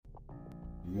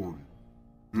Warning: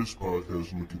 this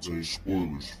podcast may contain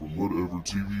spoilers from whatever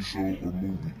TV show or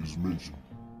movie is mentioned.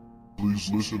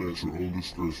 Please listen at your own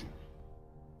discretion.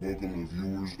 Welcome to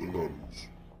Viewers Anonymous.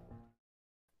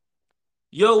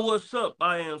 Yo, what's up?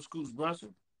 I am Scoots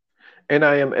Bronson. And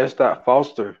I am S.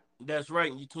 Foster. That's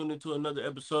right. You tuned into another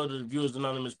episode of the Viewers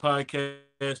Anonymous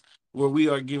podcast, where we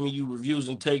are giving you reviews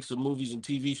and takes of movies and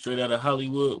TV straight out of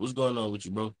Hollywood. What's going on with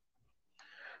you, bro?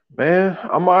 Man,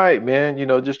 I'm all right, man.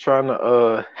 Just trying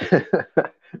to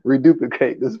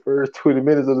reduplicate this first 20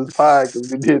 minutes of this pod because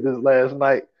we did this last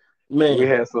night. Man, we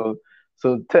had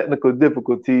some technical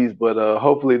difficulties, but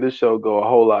hopefully this show go a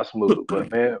whole lot smoother.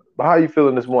 But man, how you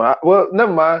feeling this morning? Well,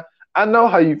 never mind. I know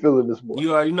how you feeling this morning.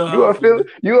 You already know how I'm feeling.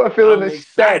 You are feeling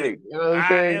ecstatic. You know what I'm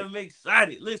saying? I am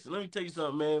excited. Listen, let me tell you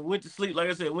something, man. Went to sleep, like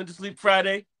I said, went to sleep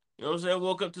Friday. You know what I'm saying?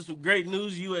 Woke up to some great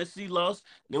news. USC lost.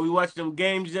 Then we watched them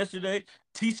games yesterday.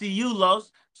 TCU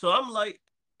lost. So I'm like,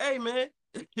 hey, man,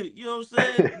 you know what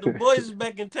I'm saying? The boys is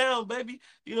back in town, baby.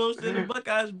 You know what I'm saying? The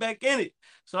Buckeyes back in it.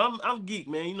 So I'm geek,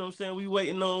 man. You know what I'm saying? We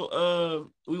waiting on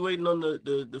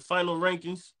the final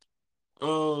rankings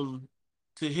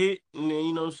to hit, and then,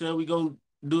 you know what I'm saying, we gonna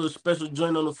do a special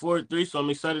joint on the 4-3. So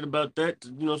I'm excited about that.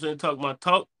 You know what I'm saying? Talk my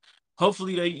talk.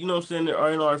 Hopefully they, you know what I'm saying, they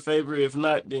are in our favor. If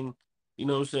not, then you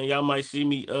know what I'm saying, y'all might see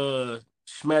me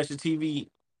smash the TV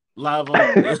live on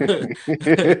live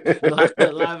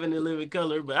in the living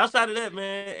color. But outside of that,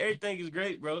 man, everything is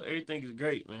great, bro. Everything is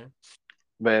great, man.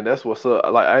 Man, that's what's up.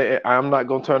 Like I'm not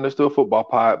gonna turn this to a football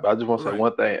pod, but I just want to say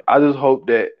one thing. I just hope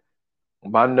that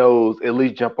my nose at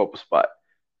least jump up a spot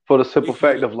for the simple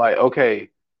fact of like, okay,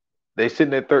 they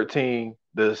sitting at 13,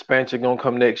 the expansion gonna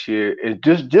come next year, and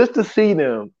just to see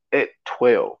them at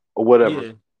 12 or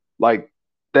whatever, like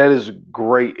that is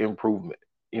great improvement.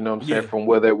 You know what I'm saying? From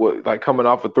where they were like coming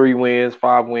off of 3 wins,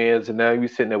 5 wins, and now you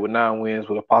sitting there with 9 wins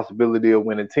with a possibility of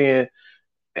winning 10.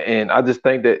 And I just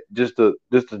think that just to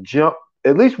jump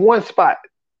at least one spot,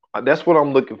 that's what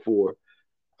I'm looking for.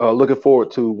 Looking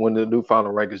forward to when the new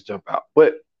final rankings jump out.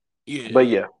 But yeah.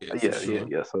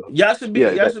 So y'all should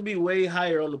be way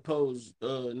higher on the polls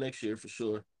next year for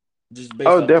sure. Just based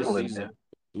off definitely, this season.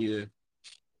 Yeah.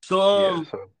 So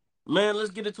man, let's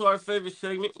get into our favorite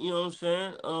segment, you know what I'm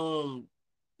saying?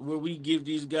 Where we give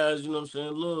these guys, you know what I'm saying,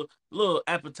 a little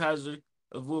appetizer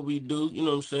of what we do, you know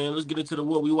what I'm saying? Let's get into the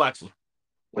what we watching.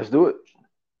 Let's do it.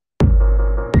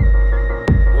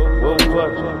 What we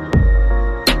watching?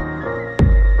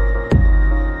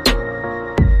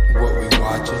 What we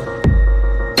watching?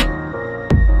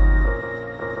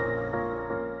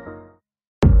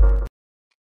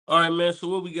 All right, man. So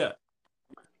what we got?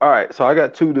 All right, so I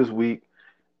got 2 this week,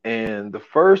 and the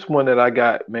first one that I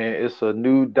got, man, it's a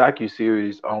new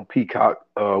docuseries on Peacock,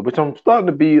 which I'm starting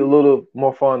to be a little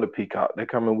more fond of Peacock. They're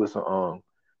coming with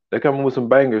some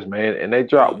bangers, man, and they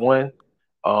dropped one.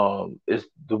 It's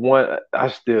the one I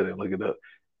still didn't look it up.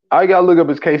 I gotta look up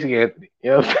his Casey Anthony.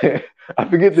 You know what I'm saying? I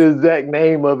forget the exact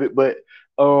name of it, but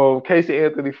Casey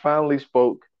Anthony finally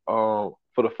spoke for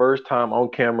the first time on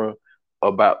camera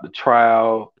about the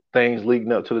trial, things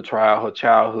leading up to the trial, her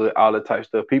childhood, all that type of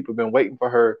stuff. People have been waiting for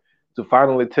her to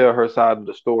finally tell her side of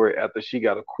the story after she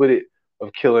got acquitted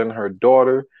of killing her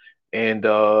daughter. And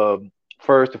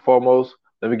first and foremost,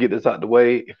 let me get this out the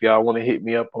way. If y'all want to hit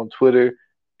me up on Twitter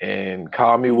and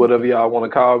call me whatever y'all want to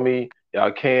call me,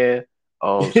 y'all can.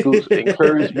 Scoots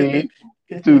encouraged me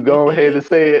to go ahead and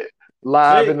say it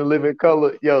live in the living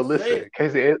color. Yo, listen,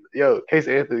 Casey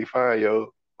Anthony fine,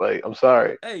 yo. Like, I'm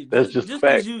sorry. Hey, that's just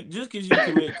fact. Just because you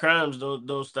commit crimes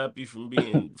don't stop you from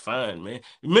being fine, man.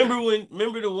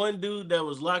 Remember the one dude that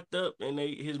was locked up and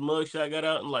his mugshot got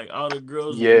out and like all the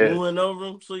girls was wooing over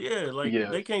him? So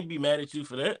they can't be mad at you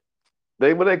for that.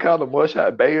 What they call the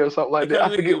mugshot bay or something like that.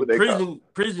 I forget what they call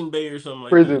it. Prison bay or something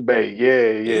like prison that. Prison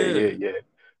bay, yeah.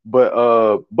 But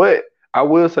I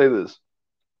will say this.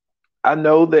 I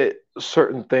know that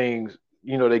certain things,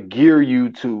 they gear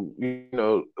you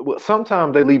to,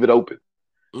 sometimes they leave it open.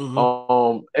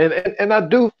 Mm-hmm. And I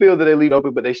do feel that they leave it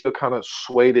open, but they still kind of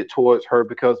swayed it towards her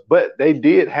but they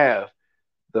did have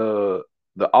the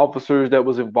officers that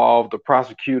was involved, the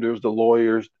prosecutors, the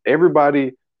lawyers,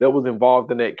 everybody that was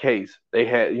involved in that case. They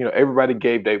had, everybody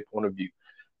gave their point of view.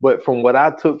 But from what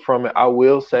I took from it, I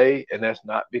will say, and that's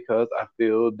not because I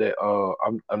feel that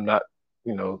I'm not,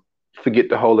 forget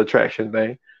the whole attraction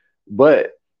thing,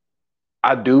 but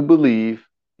I do believe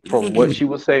from what she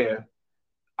was saying,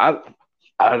 I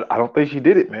don't think she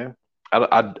did it, man.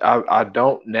 I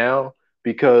don't now,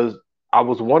 because I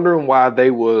was wondering why they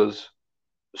was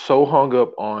so hung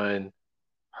up on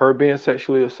her being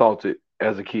sexually assaulted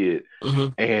as a kid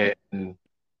and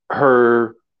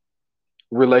her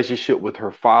relationship with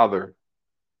her father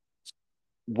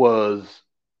was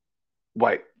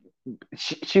like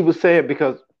she was saying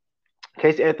because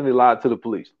Casey Anthony lied to the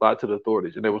police, lied to the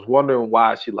authorities, and they was wondering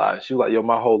why she lied. She was like, "Yo,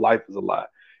 my whole life is a lie."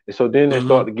 And so then they Mm-hmm.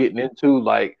 started getting into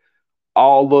like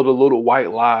all of the little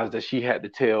white lies that she had to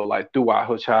tell like throughout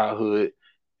her childhood,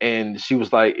 and she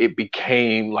was like, it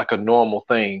became like a normal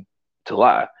thing to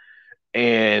lie.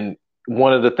 And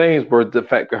one of the things were the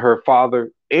fact that her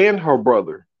father and her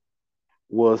brother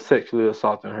was sexually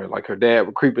assaulting her. Like her dad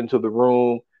would creep into the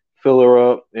room, fill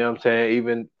her up, you know what I'm saying,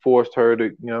 even forced her to,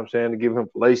 you know what I'm saying, to give him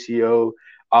fellatio,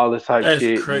 all this type That's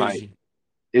shit. And like crazy.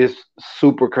 it's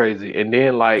super crazy. And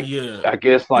then like Yeah. I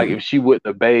guess like if she wouldn't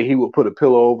obey, he would put a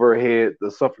pillow over her head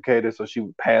to suffocate her so she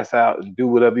would pass out and do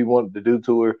whatever he wanted to do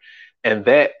to her. And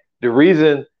that the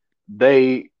reason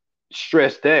they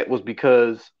stressed that was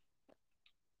because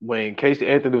when Casey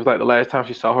Anthony was like the last time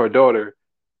she saw her daughter,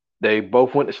 they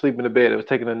both went to sleep in the bed. They was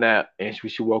taking a nap, and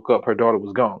she woke up. Her daughter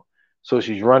was gone. So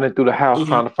she's running through the house Mm-hmm.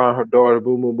 trying to find her daughter.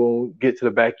 Boom, boom, boom. Get to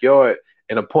the backyard,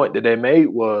 and the point that they made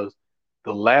was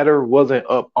the ladder wasn't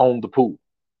up on the pool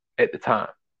at the time.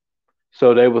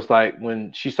 So they was like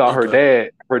when she saw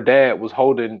Okay. her dad was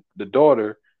holding the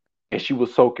daughter, and she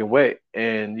was soaking wet,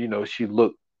 and she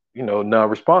looked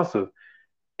non-responsive,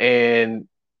 and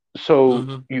so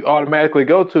Mm-hmm. you automatically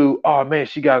go to, oh man,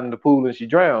 she got in the pool and she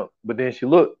drowned, but then she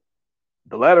looked,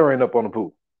 the ladder ain't up on the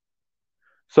pool.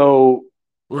 So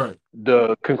Right.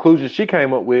 the conclusion she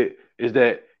came up with is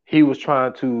that he was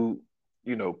trying to,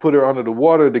 put her under the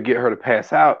water to get her to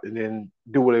pass out and then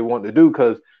do what they wanted to do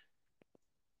because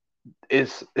it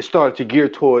started to gear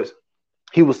towards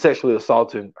he was sexually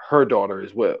assaulting her daughter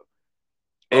as well.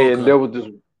 And Okay. there was this,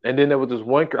 and then there was this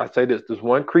one. I say this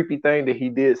one creepy thing that he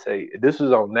did say. This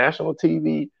was on national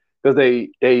TV because they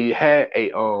had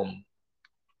a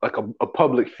like a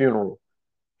public funeral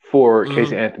for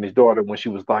Casey Mm-hmm. Anthony's daughter when she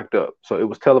was locked up. So it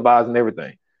was televised and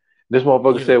everything. This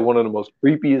motherfucker Yeah. said one of the most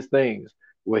creepiest things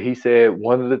where he said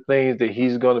one of the things that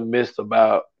he's gonna miss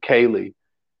about Kaylee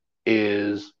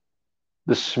is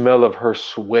the smell of her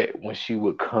sweat when she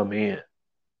would come in.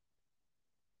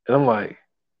 And I'm like,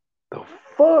 the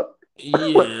fuck?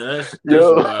 Yeah. That's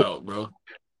Yo, wild, bro.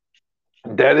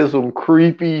 that is some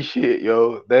creepy shit,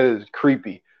 yo. That is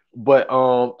creepy. But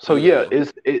so yeah, Yeah.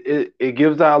 it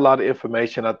gives out a lot of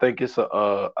information. I think it's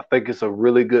a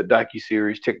really good docu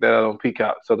series. Check that out on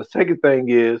Peacock. So the second thing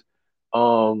is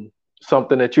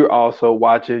something that you're also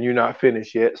watching. You're not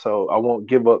finished yet, so I won't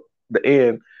give up the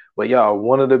end. But y'all,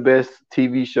 one of the best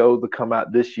TV shows to come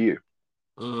out this year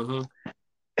Mm-hmm.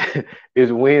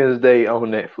 is Wednesday on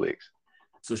Netflix.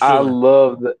 For sure.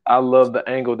 I love the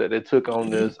angle that they took on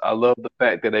this. I love the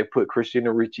fact that they put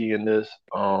Christina Ricci in this,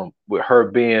 with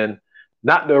her being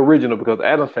not the original because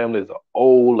Adam's Family is an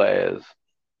old ass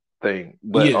thing,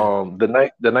 but Yeah.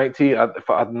 the 19 if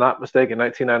I'm not mistaken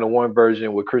 1991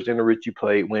 version where Christina Ricci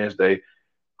played Wednesday,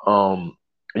 um,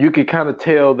 you could kind of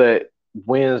tell that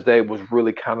Wednesday was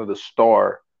really kind of the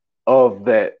star of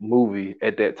that movie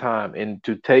at that time, and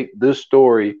to take this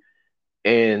story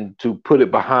and to put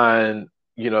it behind,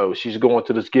 she's going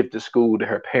to this gifted school that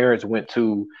her parents went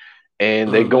to,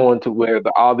 and they Mm-hmm. going to where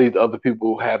all these other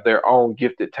people have their own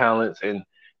gifted talents, and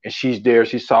she's there,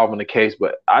 she's solving the case.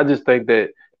 But I just think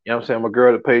that, I'm saying, my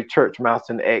girl that played Church Mouse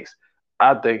in X,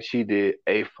 I think she did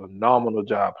a phenomenal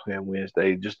job playing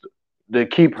Wednesday, just to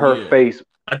keep her Yeah. face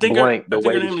I think her. blank I the think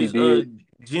way her that name she is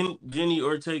did. Jenny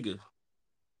Ortega.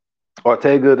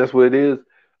 Ortega, that's what it is.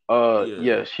 Yeah.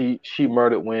 Yeah, she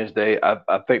murdered Wednesday.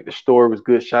 I think the story was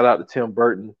good. Shout out to Tim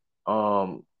Burton.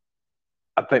 Um,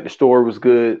 I think the story was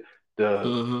good. The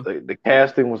Mm-hmm. the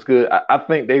casting was good. I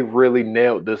think they really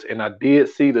nailed this, and I did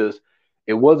see this.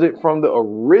 It wasn't from the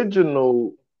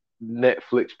original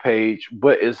Netflix page,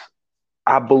 but it's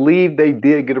I believe they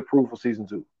did get approval for season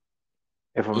two,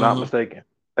 if I'm not Mm-hmm. mistaken.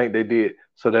 I think they did.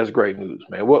 So that's great news,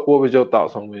 man. What was your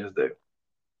thoughts on Wednesday?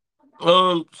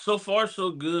 So far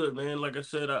so good, man. Like I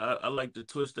said, I like the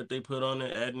twist that they put on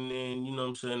it, adding in, you know what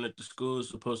I'm saying, that the school is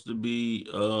supposed to be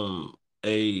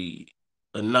a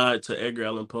a nod to Edgar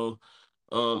Allan Poe.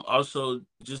 Also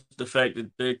just the fact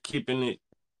that they're keeping it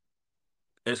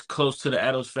as close to the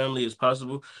Adams family as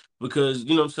possible. Because,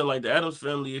 you know what I'm saying, like the Adams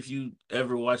family, if you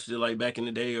ever watched it like back in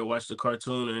the day or watched the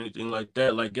cartoon or anything like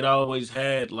that, like it always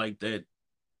had like that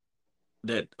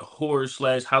horror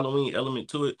slash Halloween element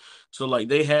to it. So like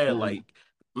they had Mm-hmm. like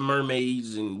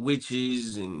mermaids and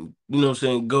witches and, you know what I'm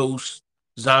saying, ghosts,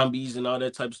 zombies and all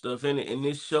that type of stuff in it. And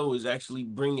this show is actually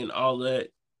bringing all that,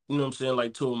 you know what I'm saying,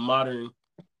 like to a modern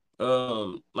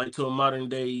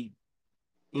day,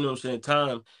 you know what I'm saying,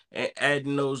 time, and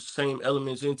adding those same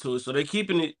elements into it. So they're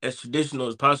keeping it as traditional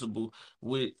as possible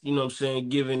with, you know what I'm saying,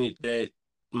 giving it that.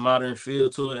 modern feel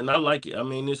to it, and I like it. I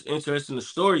mean, it's interesting. The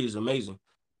story is amazing.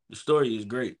 The story is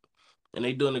great, and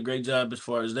they doing a great job as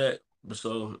far as that. But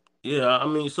so yeah, I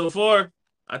mean, so far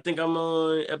I think I'm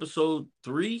on episode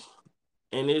 3,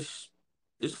 and it's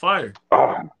fire.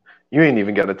 Oh, you ain't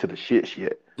even got into the shits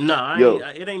yet. Nah, I ain't. Yo,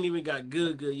 It ain't even got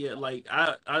good yet. Like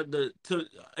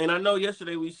and I know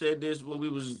yesterday we said this when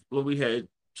we had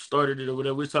started it or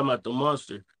whatever. We was talking about the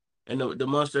monster, and the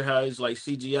monster how it's like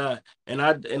CGI, and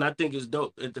I think it's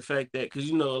dope at the fact that because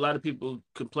a lot of people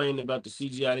complain about the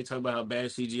CGI. They talk about how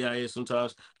bad CGI is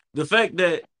sometimes. The fact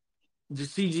that the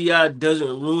CGI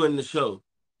doesn't ruin the show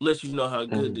lets you know how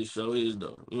good mhm. this show is,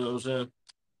 though. You know what I'm saying?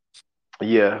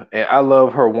 Yeah, and I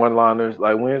love her one-liners.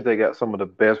 Like Wednesday got some of the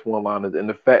best one-liners, and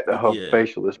the fact that her Yeah,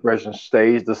 facial expression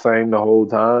stays the same the whole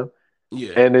time,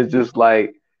 yeah, and it's just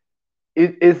like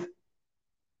it's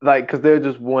like because they're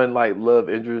just one like love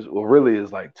interest. Well, really,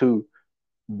 it's like two,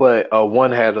 but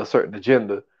one had a certain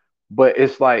agenda. But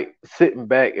it's like sitting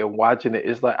back and watching it.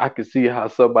 It's like I can see how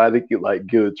somebody could like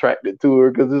get attracted to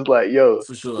her because it's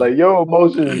for sure. like your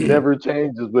emotions never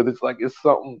changes, but it's like it's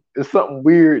something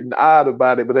weird and odd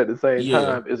about it. But at the same Yeah,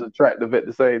 time, it's attractive at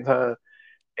the same time.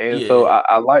 And so yeah.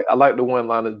 I like the one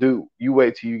line of dude. You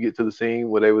wait till you get to the scene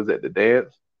where they was at the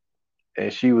dance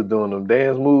and she was doing them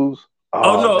dance moves. Oh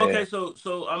Oh no, okay, man.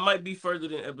 so I might be further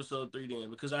than episode 3 then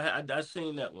because I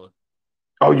seen that one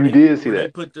Oh, where you they did see where they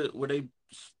that. put the where they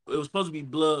it was supposed to be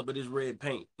blood but it's red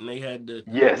paint and they had the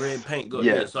red Yes. paint go,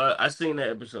 yeah, Yes. so I seen that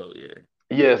episode, yeah.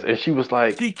 Yes, and she was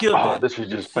like, She killed "Oh, that. this is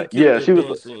just She paint." killed Yeah, that she was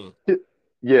dance scene. like,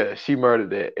 yeah, she murdered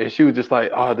that, and she was just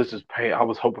like, "Oh, Yeah, this is paint. I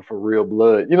was hoping for real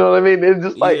blood." You know what I mean? It's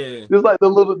yeah, just like the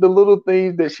little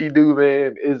things that she do,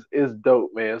 man, is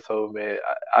dope, man. So, man,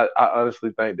 I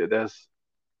honestly think that that's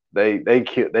they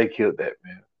killed that,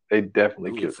 man. They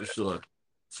definitely yeah, killed for that. sure,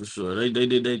 for sure. They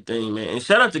did their thing, man. And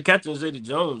shout out to Catherine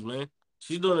Zeta-Jones, man.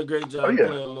 She's doing a great Oh job yeah,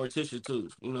 playing Morticia too.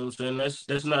 You know what I'm saying?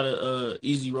 That's not a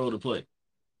easy role to play.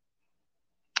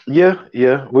 yeah,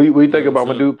 yeah. We You know think what I'm about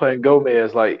my saying? dude playing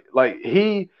Gomez, like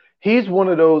he's one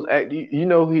of those act. You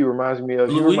know who he reminds me of?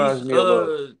 He reminds Luis, me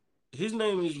of his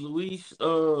name is Luis.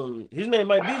 His name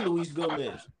might be Luis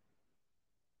Gomez,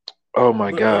 oh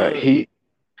my but God, that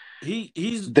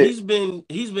he's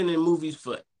been in movies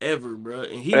forever, bro,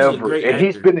 and he's a ever, great and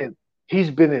actor.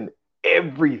 he's been in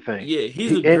everything. Yeah,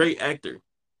 he's a And great actor.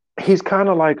 he's kind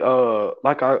of like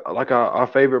our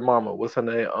favorite mama. What's her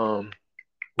name?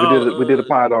 We did a Oh,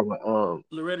 pod on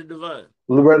Loretta Devine.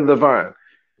 Loretta Devine.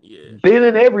 Yeah, Been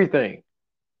in everything.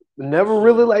 for Never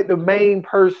really sure. like the main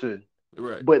person,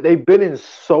 Right. but they've been in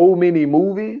so many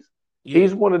movies. Yeah.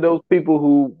 He's one of those people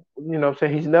who, you know what I'm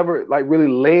saying, he's never like really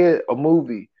led a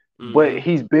movie, but Mm-hmm.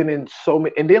 he's been in so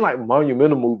many and then like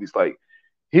monumental movies. Like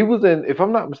he was in, if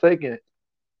I'm not mistaken,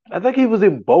 I think he was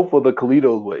in both of the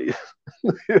Carlito's ways.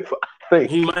 If I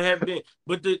think. He might have been,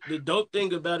 but the dope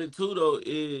thing about it too, though,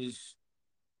 is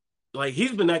like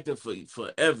he's been acting for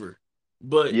forever,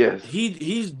 but Yes.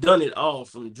 he's done it all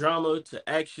from drama to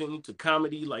action to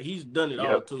comedy. Like he's done it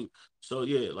all Yep. too. So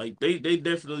yeah, like they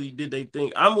definitely did they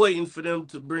thing. I'm waiting for them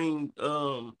to bring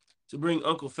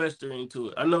Uncle Fester into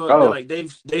it. I know that Oh, like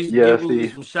they've yeah, given you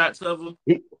see. some shots of him.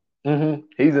 He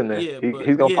he's in there. Yeah, but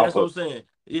He's gonna yeah, pop that's what up. I'm saying.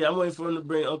 Yeah, I'm waiting for him to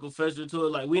bring Uncle Fester to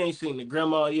it. Like we ain't seen the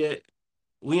grandma yet.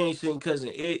 We ain't seen cousin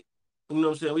It. You know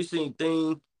what I'm saying? We seen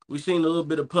Thing. We seen a little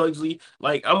bit of Pugsley.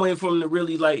 Like I'm waiting for him to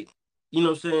really like, you know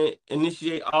what I'm saying,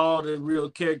 initiate all the real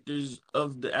characters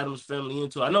of the Adams family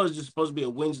into it. I know it's just supposed to be a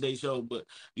Wednesday show, but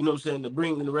you know what I'm saying, to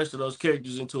bring the rest of those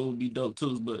characters into it would be dope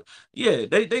too. But yeah,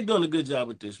 they doing a good job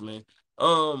with this, man.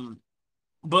 Um,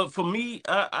 but for me,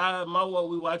 my what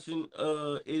we watching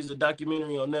is a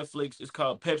documentary on Netflix. It's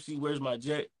called Pepsi, Where's My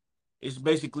Jet? It's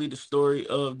basically the story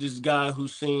of this guy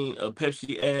who's seen a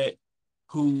Pepsi ad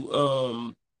who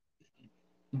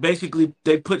basically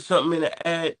they put something in the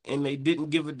ad and they didn't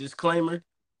give a disclaimer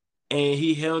and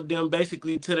he held them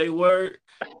basically to their word.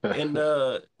 And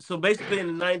so basically in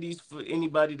the 90s, for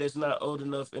anybody that's not old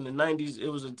enough, in the 90s it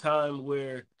was a time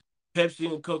where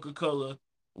Pepsi and Coca-Cola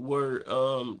were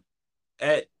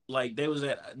at like they was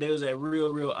at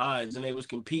real odds and they was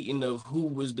competing of who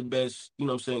was the best, you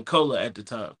know what I'm saying, cola at the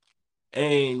time.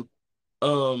 And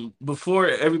before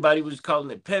everybody was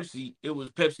calling it Pepsi, it was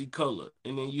Pepsi Cola.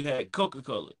 And then you had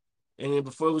Coca-Cola. And then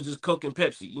before it was just Coke and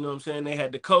Pepsi, you know what I'm saying? They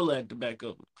had the cola at the back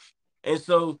of them. And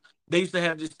so they used to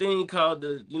have this thing called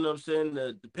the, you know what I'm saying,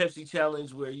 the Pepsi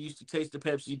challenge where you used to taste the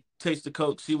Pepsi, taste the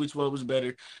Coke, see which one was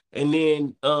better. And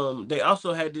then they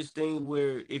also had this thing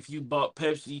where if you bought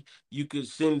Pepsi, you could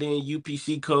send in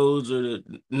UPC codes or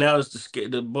now it's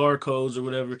the barcodes or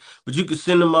whatever, but you could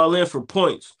send them all in for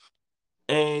points.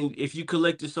 And if you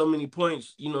collected so many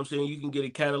points, you know what I'm saying, you can get a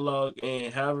catalog,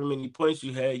 and however many points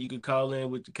you had, you could call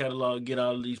in with the catalog, get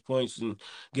all of these points and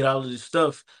get all of this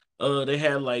stuff. They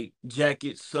had like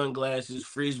jackets, sunglasses,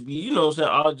 frisbee, you know what I'm saying,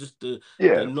 all just the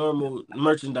Yeah. normal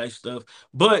merchandise stuff.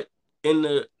 But in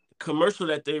the commercial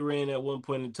that they ran at one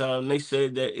point in time, they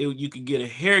said that you could get a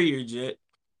Harrier jet,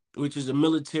 which is a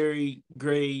military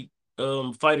grade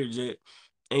fighter jet,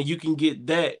 and you can get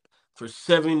that for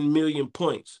 7 million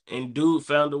points. And dude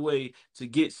found a way to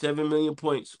get 7 million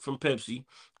points from Pepsi,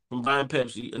 from buying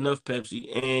Pepsi, enough Pepsi,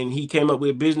 and he came up with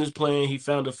a business plan. He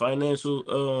found a financial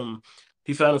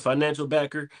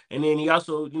backer, and then he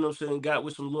also, you know what I'm saying, got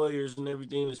with some lawyers and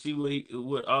everything to see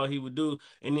what all he would do.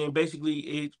 And then basically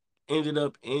it ended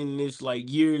up in this like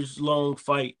years long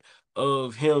fight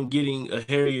of him getting a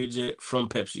Harrier jet from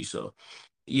Pepsi. So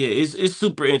yeah, it's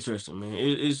super interesting, man.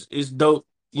 It's dope.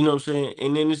 You know what I'm saying?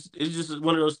 And then it's just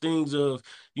one of those things of,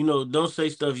 don't say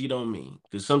stuff you don't mean,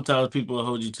 because sometimes people will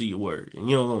hold you to your word, and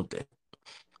you don't want that.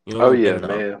 You don't Oh want that yeah,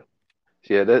 at all. man.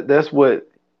 Yeah, that's what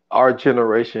our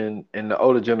generation and the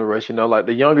older generation know. Like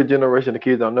the younger generation, the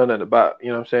kids don't know nothing about, you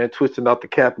know what I'm saying, twisting out the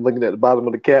cap and looking at the bottom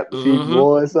of the cap to see if you Hmm.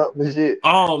 won something and shit.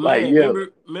 Oh Like, man, yeah,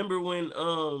 remember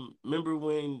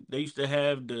when they used to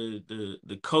have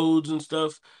the codes and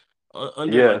stuff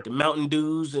under yeah. like the Mountain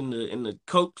Dews and the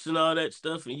Cokes and all that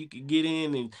stuff, and you could get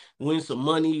in and win some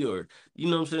money, or you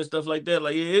know what I'm saying, stuff like that.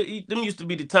 Like, yeah, them used to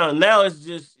be the time. Now it's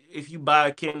just if you buy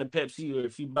a can of Pepsi or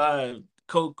if you buy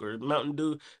Coke or Mountain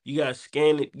Dew, you gotta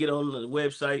scan it, get on the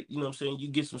website. You know what I'm saying? You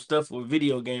get some stuff for a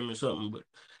video game or something, but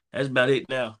that's about it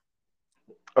now.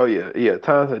 Oh yeah, yeah.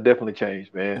 Times have definitely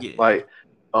changed, man. Yeah, Like,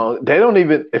 they don't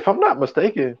even, if I'm not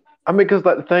mistaken. I mean, because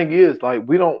like the thing is, like,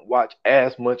 we don't watch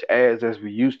as much ads as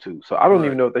we used to. So I don't even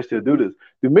right. know if they still do this.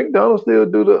 Do McDonald's still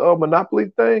do the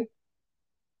Monopoly thing?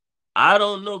 I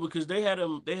don't know because they had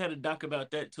a doc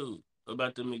about that too,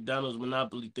 about the McDonald's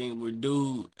Monopoly thing, where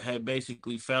dude had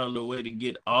basically found a way to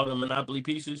get all the Monopoly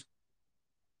pieces.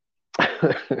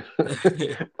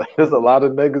 There's a lot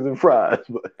of niggas and fries,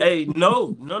 but Hey,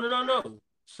 no, no, no, no, no.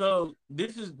 So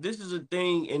this is a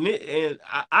thing, and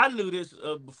I knew this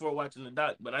before watching the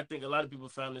doc, but I think a lot of people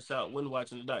found this out when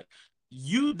watching the doc.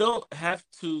 You don't have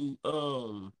to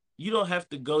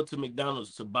go to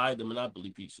McDonald's to buy the Monopoly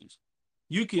pieces.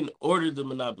 You can order the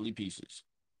Monopoly pieces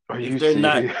are if you they're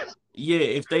not. serious? Yeah,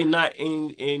 if they not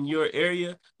in your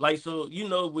area, like, so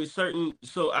with certain,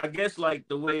 so I guess like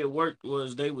the way it worked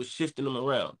was they was shifting them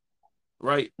around,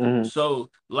 right? Hmm. So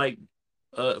like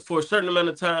for a certain amount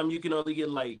of time you can only get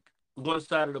like one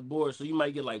side of the board. So you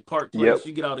might get like Park Place, Yep.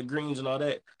 you get all the greens and all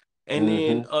that. And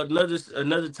then Hmm.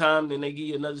 another time then they give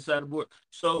you another side of the board.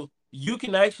 So you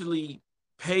can actually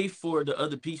pay for the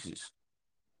other pieces.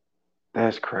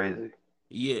 That's crazy.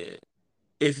 Yeah.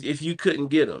 If you couldn't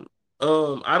get them.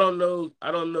 I don't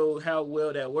know how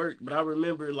well that worked, but I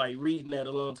remember like reading that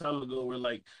a long time ago where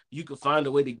like you could find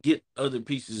a way to get other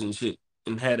pieces and shit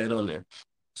and have that on there.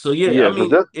 So yeah, I Yeah, because mean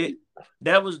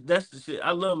that's that's the shit.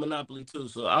 I love Monopoly too,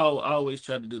 so I always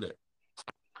try to do that.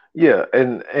 yeah,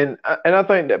 and I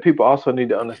think that people also need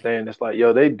to understand it's like,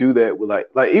 yo, they do that with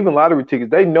like even lottery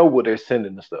tickets, they know what they're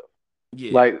sending and stuff.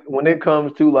 Yeah. Like when it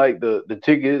comes to like the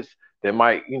tickets that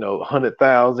might,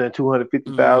 100,000,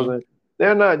 250,000, Hmm.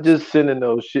 they're not just sending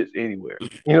those shits anywhere.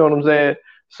 You know what I'm saying?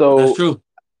 That's So true.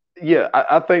 yeah,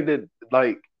 I think that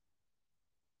like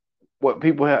what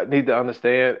people need to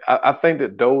understand, I think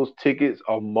that those tickets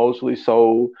are mostly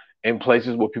sold in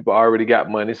places where people already got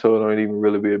money, so it don't even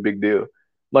really be a big deal.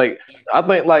 Like I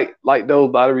think like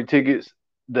those lottery tickets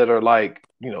that are like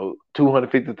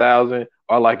 250,000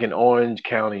 are like in Orange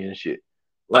County and shit.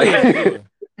 Oh Like yeah, for sure.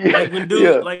 yeah, Like when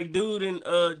yeah, dude in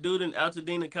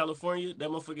Altadena, California, that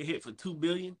motherfucker hit for 2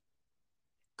 billion.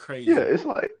 yeah.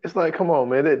 Crazy. It's like come on,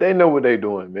 man. They know what they're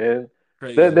doing, man.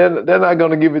 They're, Crazy. they're, they're not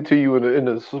gonna give it to you in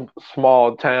a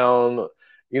small town,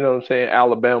 you know what I'm saying,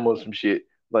 Alabama or some shit.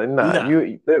 Like, nah, Nah.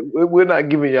 we're not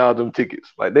giving y'all them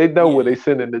tickets. Like, they know where Yeah, they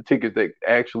sending the tickets that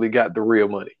actually got the real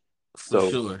money. for So,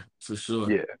 sure. For sure.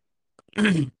 yeah,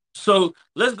 So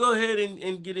let's go ahead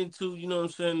and get into, you know what I'm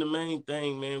saying, the main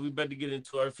thing, man. We better get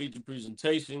into our feature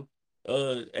presentation.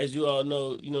 As you all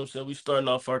know, you know what I'm saying, we starting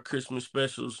off our Christmas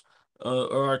specials,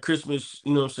 or our Christmas,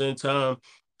 you know what I'm saying, time.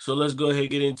 So let's go ahead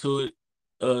and get into it.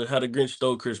 How the Grinch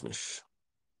stole Christmas.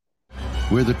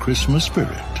 Where the Christmas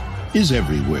spirit is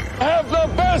everywhere. Have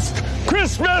the best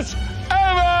Christmas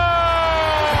ever!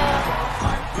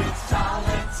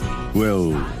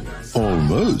 Well,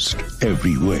 almost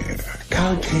everywhere.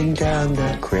 Counting down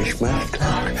the Christmas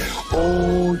clock.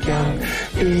 Oh, young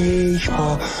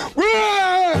Ishmael.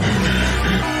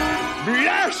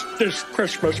 Blast this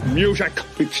Christmas music.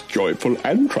 It's joyful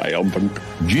and triumphant.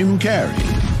 Jim Carrey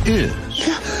is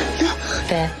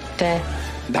The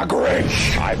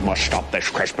Grinch. I must stop this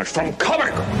Christmas from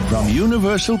coming. from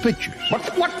Universal Pictures But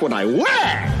what would I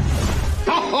wear?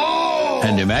 Ho-ho!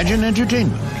 and Imagine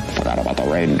Entertainment. Forgot about the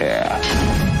reindeer.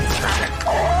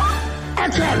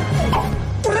 Action!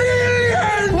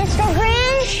 Brilliant! Mr.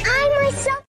 Grinch, I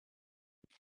myself.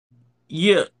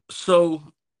 Yeah. So,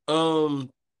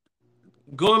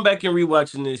 going back and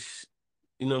rewatching this,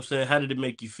 you know what I'm saying? How did it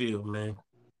make you feel, man?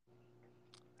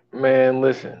 Man,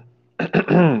 listen.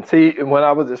 See, when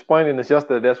I was explaining this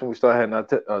yesterday, that's when we started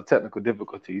having our technical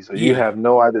difficulties. So you Yeah. have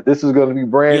no idea. This is going to be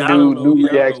brand Yeah, I don't know. new Yeah,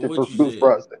 I don't know reaction what for you Scoop said.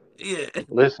 Frosting. Yeah.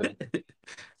 Listen,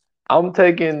 I'm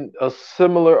taking a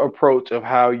similar approach of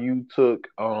how you took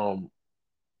the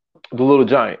Little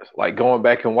Giants, like going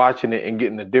back and watching it and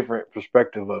getting a different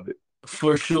perspective of it.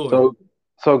 For sure.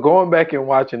 So going back and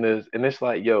watching this, and it's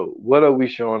like, yo, what are we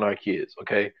showing our kids?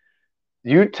 Okay,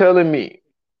 you telling me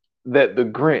that the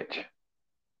Grinch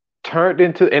turned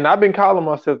into, and I've been calling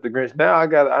myself the Grinch. Now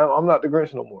I'm not the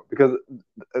Grinch no more because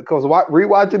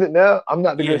rewatching it now, I'm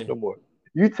not the Yeah. Grinch no more.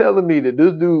 You telling me that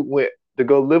this dude went to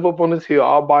go live up on this hill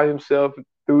all by himself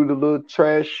through the little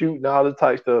trash chute and all the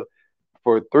type stuff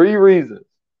for 3 reasons.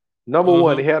 Number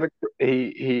one, he had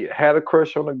a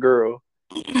crush on a girl,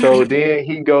 so then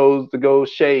he goes to go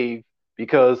shave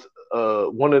because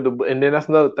and then that's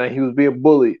another thing, he was being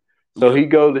bullied. So Yep. he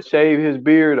goes to shave his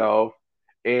beard off,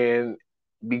 and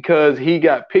because he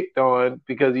got picked on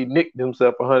because he nicked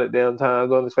himself 100 damn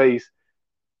times on his face,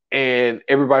 and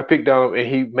everybody picked on him, and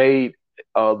he made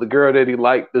the girl that he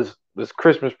liked this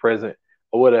Christmas present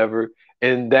or whatever,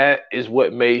 and that is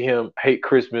what made him hate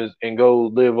Christmas and go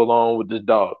live alone with this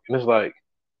dog. And it's like,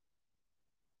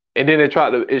 and then they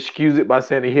tried to excuse it by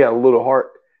saying that he had a little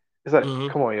heart. It's like, Mhm.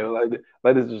 come on, yo,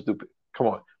 like this is stupid. Come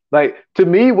on, like to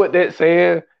me, what that's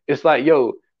saying, it's like,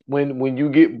 yo, when you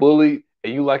get bullied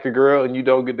and you like a girl and you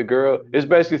don't get the girl, it's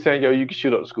basically saying, yo, you can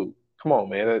shoot up school. Come on,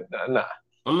 man, nah,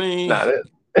 I mean, that.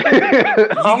 you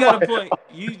I'm got a like, point.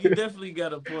 You definitely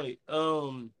got a point.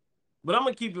 But I'm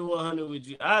gonna keep it 100 with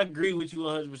you. I agree with you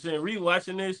 100%.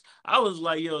 Rewatching this, I was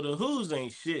like, yo, the Who's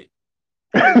ain't shit.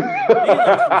 These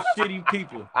are some shitty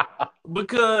people.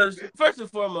 Because first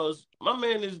and foremost, my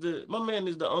man is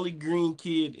the only green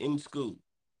kid in school.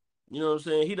 You know what I'm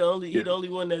saying? He the only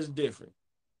one that's different.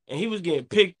 And he was getting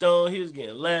picked on, he was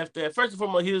getting laughed at. First and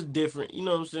foremost, he was different. You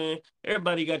know what I'm saying?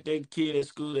 Everybody got that kid at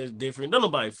school that's different. Don't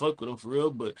nobody fuck with him for real,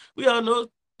 but we all know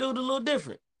dude a little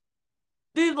different.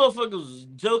 These motherfuckers was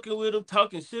joking with him,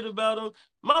 talking shit about him.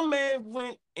 My man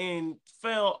went and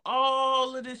found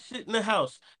all of this shit in the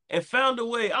house and found a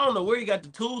way. I don't know where he got the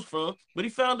tools from, but he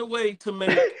found a way to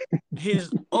make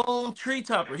his own tree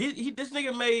topper. This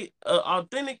nigga made an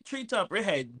authentic tree topper. It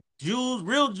had jewels,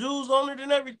 real jewels on it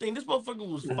and everything. This motherfucker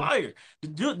was fire.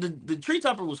 The tree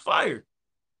topper was fire.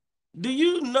 Do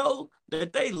you know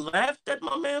that they laughed at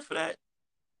my man for that?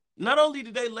 Not only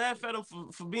did they laugh at him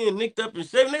for being nicked up and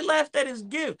shaving, they laughed at his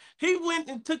gift. He went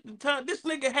and took the time. This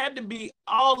nigga had to be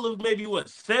all of maybe what,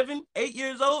 7, 8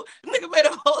 years old. The nigga made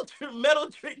a whole metal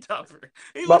tree topper.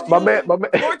 He was my using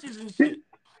man, torches and shit.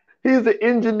 he's an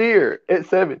engineer at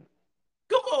 7.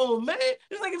 Come on, man.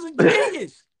 This nigga's a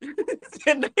genius.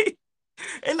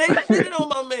 and they shitted on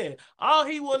my man. All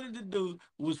he wanted to do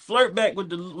was flirt back with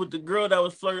the girl that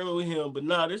was flirting with him. But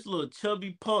nah, this little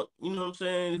chubby punk, you know what I'm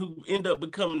saying, who ended up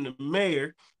becoming the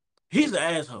mayor, he's an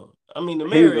asshole. I mean, the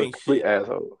He's mayor a ain't complete shit.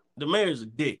 asshole. The mayor's a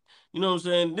dick. You know what I'm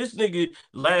saying? This nigga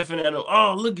laughing at him.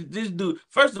 Oh, look at this dude.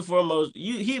 First and foremost,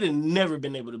 he'd have never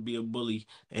been able to be a bully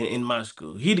in my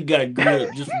school. He'd have got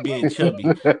grilled just for being chubby.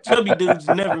 Chubby dudes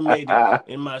never made it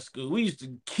in my school. We used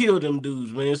to kill them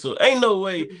dudes, man. So ain't no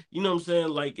way, you know what I'm saying?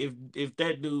 Like if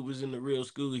that dude was in the real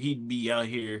school, he'd be out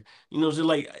here. You know what I'm saying?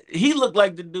 Like he looked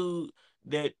like the dude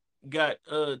that got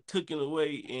taken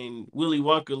away in Willy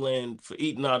Wonka land for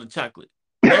eating all the chocolate.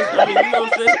 I mean, you know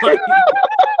what I'm saying? Like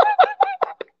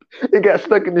He got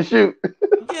stuck in the chute.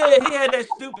 yeah, he had that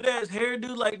stupid ass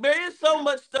hairdo. Like, man, it's so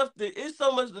much stuff it's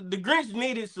so much. The Grinch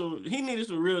needed some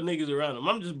real niggas around him.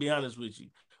 I'm just be honest with you.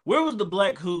 Where was the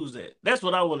Black Who's at? That's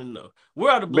what I want to know.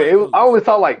 Where are the But Black I Who's? only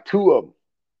saw like 2 of them.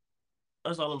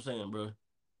 That's all I'm saying, bro.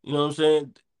 You know what I'm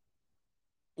saying?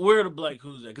 Where are the Black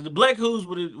Who's at? Because the Black Who's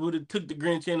would have took the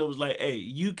Grinch in and was like, hey,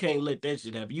 you can't let that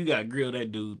shit happen. You gotta grill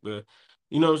that dude, bro.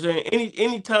 You know what I'm saying?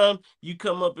 Anytime you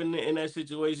come up in that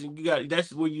situation,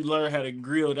 that's where you learn how to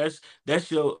grill. That's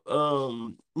your you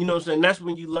know what I'm saying? That's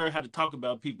when you learn how to talk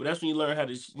about people. That's when you learn how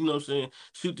to you know what I'm saying,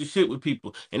 shoot the shit with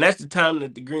people. And that's the time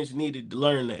that the Grinch needed to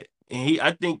learn that. And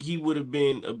I think he would have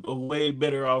been a way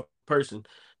better off person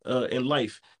in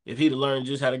life if he'd have learned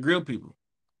just how to grill people.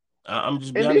 I'm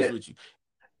just be And honest then with you.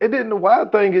 the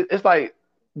wild thing is, it's like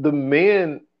the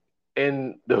men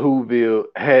in the Whoville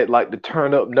had like the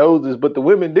turn up noses, but the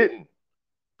women didn't.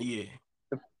 Yeah.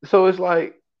 So it's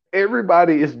like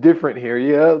everybody is different here.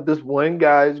 Yeah, this one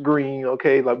guy is green.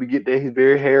 Okay, like we get that he's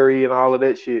very hairy and all of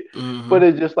that shit. Hmm. But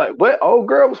it's just like, what old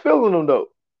girl was feeling him though?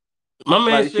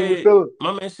 Like she was feeling.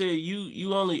 My man said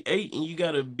you only 8 and you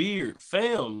got a beard,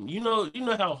 fam. You know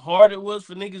how hard it was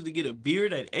for niggas to get a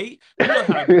beard at 8. You know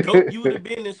how dope you would have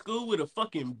been in school with a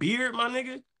fucking beard, my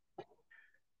nigga.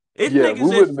 Yeah, we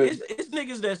wouldn't have been. It's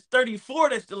niggas that's 34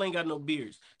 that still ain't got no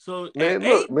beards. So at Man,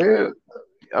 look, 8, man.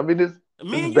 I mean, it's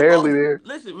me and you barely both. there.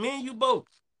 Listen, me and you both.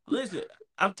 Listen,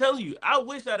 I'm telling you, I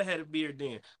wish I'd have had a beard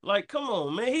then. Like, come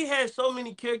on, man. He had so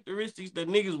many characteristics that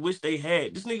niggas wish they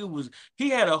had. This nigga he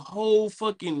had a whole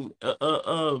fucking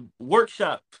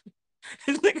workshop.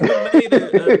 This nigga made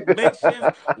a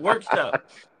makeshift workshop.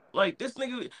 Like this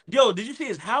nigga, yo, did you see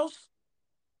his house?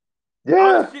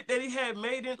 All the Yeah, shit that he had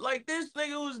made in, like this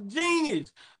nigga was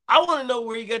genius. I want to know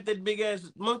where he got that big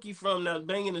ass monkey from that's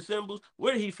banging the cymbals.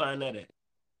 Where did he find that at?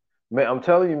 man. I'm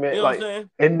telling you, You man. know what I'm Like, saying?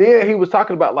 and then he was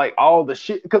talking about like all the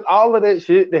shit because all of that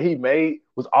shit that he made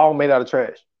was all made out of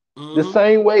trash. The Mm-hmm.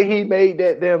 same way he made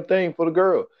that damn thing for the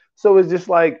girl. So it's just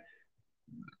like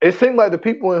it seemed like the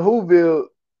people in Whoville,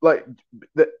 like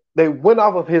they went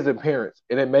off of his appearance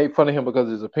and they made fun of him because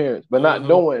of his appearance, but not Mm-hmm.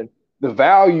 knowing the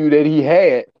value that he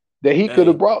had that he could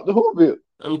have Hey, brought to Whoville.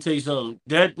 let me tell you something.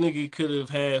 That nigga could have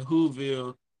had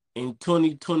Whoville in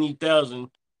 20,000.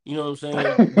 You know what I'm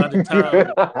saying? By the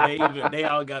time they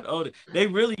all got older, they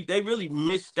really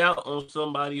missed out on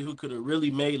somebody who could have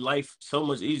really made life so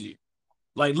much easier.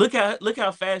 Like look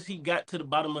how fast he got to the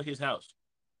bottom of his house.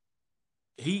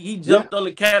 He Yeah, jumped on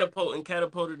the catapult and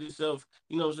catapulted himself,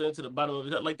 you know what I'm saying, to the bottom of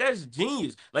his house. Like that's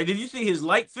genius. Like did you see his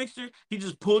light fixture? He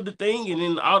just pulled the thing and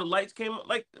then all the lights came up.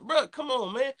 Like, bro, come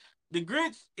on, man. The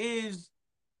Grinch is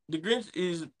the Grinch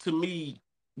is to me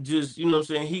just, you know what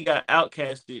I'm saying, he got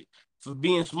outcasted for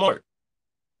being smart.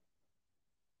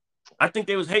 I think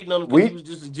they was hating on him because he we was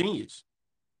just a genius.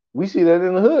 we see that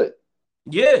in the hood.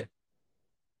 Yeah.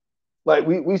 Like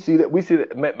we see that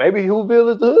maybe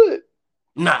Whoville is the hood.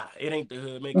 Nah, it ain't the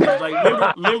hood, man. Cause like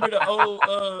remember the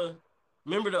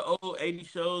old 80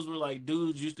 shows where like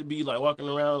dudes used to be like walking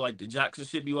around like the jocks and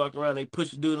shit be walking around, they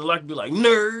push the dude in the locker be like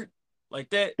nerd. Like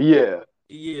that. Yeah,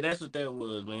 Yeah, that's what that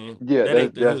was, man. yeah, That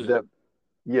ain't the hood.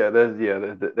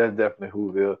 that's definitely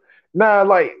Whoville. Nah,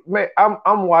 like man,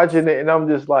 I'm watching it and I'm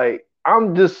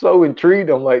just so intrigued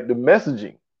on like the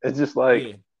messaging. It's just like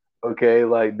Yeah. okay,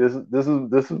 like this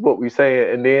is what we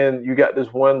saying, and then you got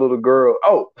this one little girl.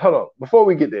 Oh, hold on, before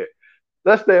we get there,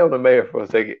 let's stay on the mayor for a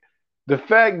second. The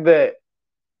fact that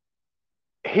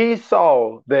he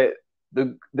saw that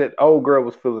that old girl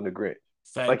was feeling the Grinch,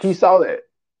 like he Facts. saw that,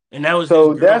 And that was his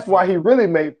so that's why he girlfriend. really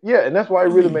made and that's why he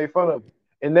really made fun of him.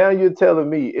 And now you're telling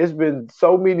me it's been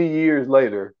so many years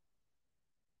later,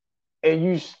 and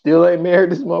you still ain't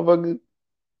married this motherfucker.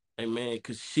 Hey man,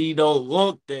 cause she don't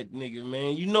want that nigga,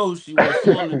 man. You know who she was. She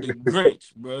wanted the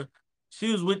Grinch, bro.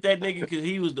 She was with that nigga cause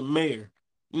he was the mayor.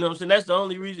 You know what I'm saying? That's the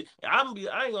only reason. I ain't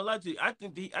gonna lie to you. I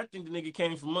think the nigga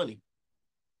came for money.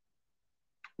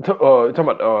 You talking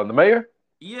about the mayor?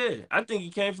 Yeah, I think he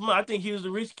came for money. I think he was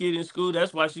a rich kid in school.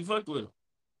 That's why she fucked with him.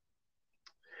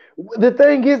 The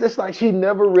thing is, it's like she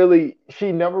never really.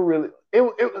 It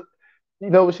was, you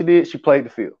know what she did? She played the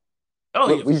field. Oh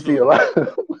What yeah, for we see a sure. lot,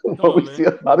 Come what we on, see man.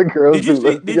 a lot of girls do.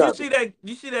 Let's be Did you honest. see that?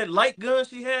 You see that light gun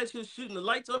she had? She was shooting the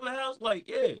lights on the house. Like,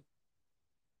 yeah,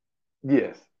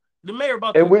 Yes, the mayor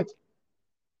about and to. which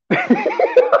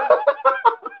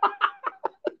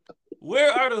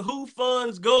Where are the Who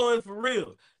funds going for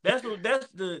real? That's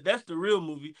the real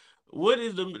movie. What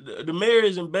is the mayor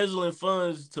is embezzling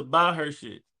funds to buy her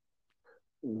shit?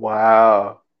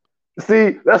 wow.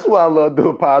 See, that's why I love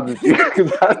doing pods with you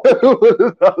because I know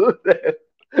that.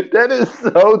 That is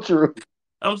so true.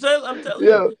 I'm telling you,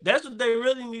 Yeah, that's what they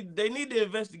really need. They need to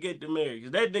investigate the mayor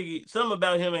because that nigga, something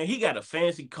about him, and he got a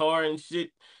fancy car and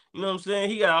shit. You know what I'm saying?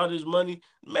 He got all this money.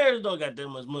 Mayors don't got that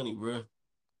much money, bro.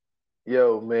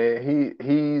 yo, man,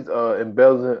 he's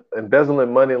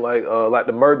embezzling money like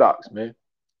the Murdochs, man.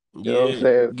 You know what I'm Yeah,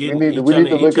 saying? getting We need to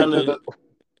he look trying into to. the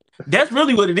That's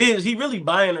really what it is. He really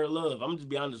buying her love. I'm just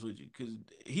be honest with you, because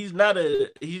he's not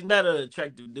an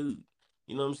attractive dude.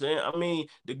 You know what I'm saying? I mean,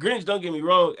 the Grinch. Don't get me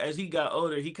wrong. As he got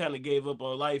older, he kind of gave up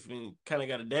on life and kind of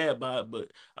got a dad bod.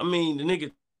 But I mean, the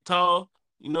nigga tall.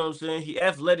 You know what I'm saying? He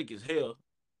athletic as hell.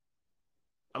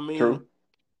 I mean, true.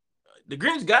 the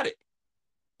Grinch got it.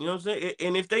 You know what I'm saying?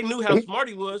 And if they knew how He smart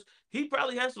he was, he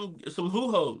probably had some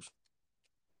hoo hos.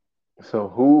 So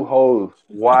who holds?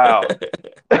 Wow.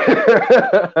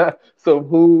 So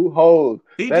who holds?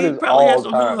 That He is probably has all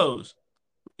some hoo time. hos.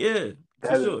 Yeah, for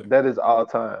sure. That is all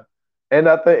time. And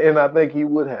I think he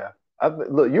would have.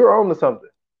 Look, you're on to something.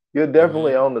 You're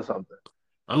definitely Hmm. on to something.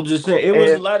 I'm just saying And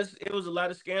it was a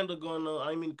lot of scandal going on. I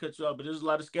didn't mean to cut you off, but there's a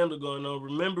lot of scandal going on.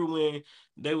 Remember when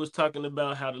they was talking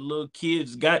about how the little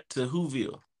kids got to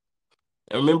Whoville?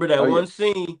 And remember oh yeah,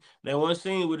 that one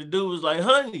scene where the dude was like,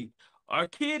 "Honey, our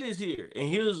kid is here," and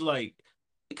he was like,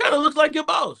 "He kind of looks like your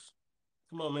boss."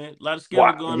 Come on, man. A lot of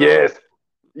scandal wow, going on. yes,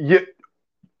 yeah,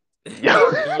 yeah,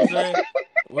 You know what I'm saying?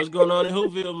 What's going on in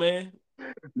Whoville, man?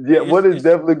 yeah. What is It's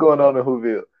definitely going on in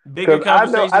Whoville? bigger Because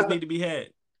conversations need to be had.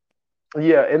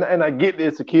 yeah, and I get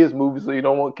it's a kids movie, so you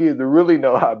don't want kids to really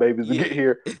know how babies will get Yeah.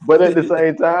 here. But at the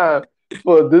same time,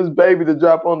 for this baby to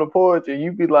drop on the porch and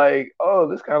you be like, "Oh,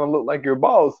 this kind of look like your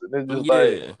boss," and it's just like,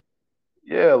 Yeah.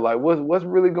 yeah, like what's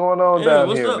really going on Yeah, down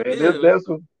what's here, up? man? Yeah. There's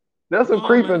some Come on,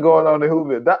 creeping man. going on in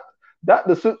Whoville.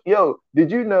 Dr. Yo,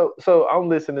 did you know? So I'm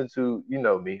listening to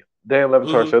me, Dan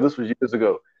Levitar Hmm. show. This was years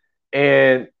ago,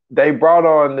 and they brought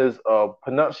on this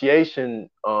pronunciation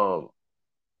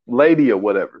lady or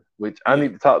whatever, which I Yeah.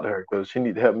 need to talk to her because she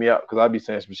need to help me out because I be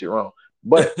saying some shit wrong.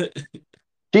 But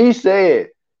she said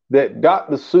that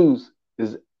Dr. Seuss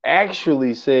is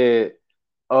actually said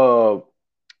uh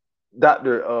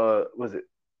Dr. Was it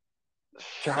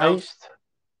Shout. Scheist?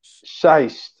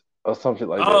 Scheist or something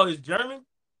like that. Oh, it's German?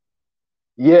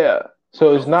 Yeah.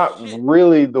 So it's Oh not shit.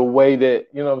 really the way that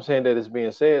what I'm saying that it's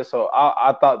being said. So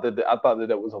I thought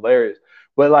that was hilarious.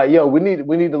 But like, yo, we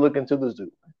need to look into this dude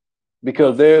No,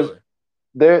 because for sure.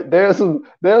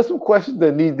 there's some questions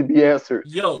that need to be answered.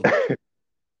 Yo,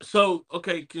 so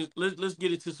okay, let's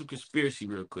get into some conspiracy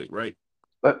real quick, right?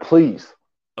 But please.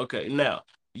 Okay, now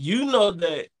you know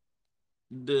that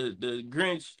the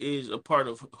Grinch is a part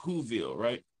of Whoville,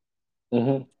 right?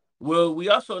 Hmm. Well, we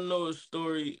also know a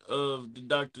story of the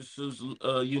Dr.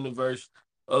 Seuss universe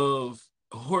of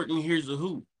Horton Hears a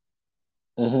Who.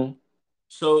 Hmm.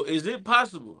 So is it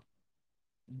possible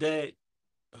that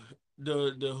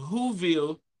the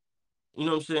Whoville, you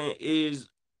know what I'm saying, is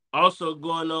also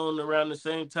going on around the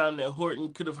same time that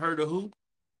Horton could have heard of Who?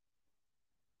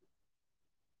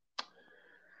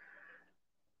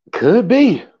 Could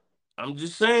be. I'm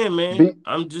just saying, man. Be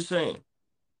I'm just saying.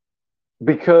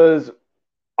 because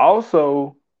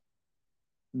also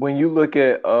when you look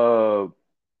at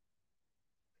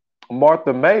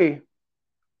Martha May,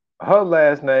 her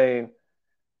last name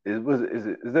is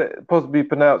that supposed to be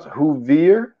pronounced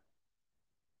Houvier?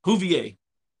 Whovier.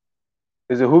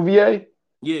 Is it Houvier?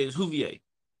 Yeah, it's Whovier.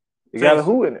 It got a Fancy.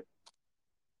 who in it.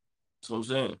 That's what I'm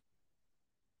saying.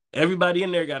 Everybody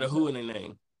in there got a Who in their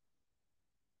name.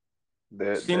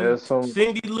 There's some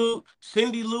Cindy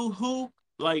Lou Who,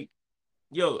 like,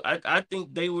 yo, I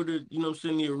think they were the, you know what I'm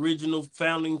saying, the original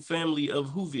founding family of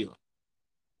Whoville.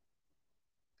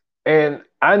 and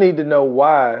I need to know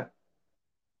why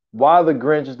the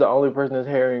Grinch is the only person that's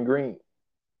hairy and green.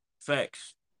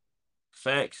 Facts.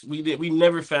 Facts. We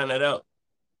never found that out.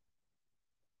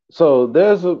 So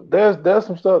there's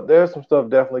some stuff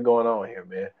definitely going on here,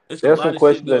 man. It's a There's some lot of shit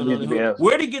questions that going need on to in be Who. answered.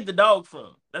 Where'd he get the dog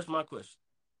from? That's my question.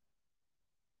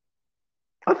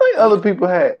 I think Cause other people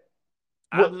had.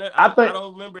 Well, I I think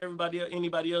don't remember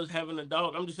anybody else having a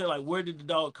dog. I'm just saying, like, where did the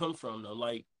dog come from though?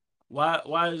 Like, why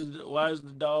is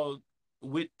the dog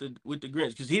with the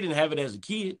Grinch? Because he didn't have it as a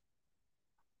kid.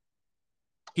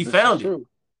 He this is found it. true.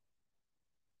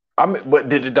 I mean, but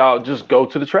did the dog just go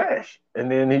to the trash and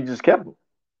then he just kept him?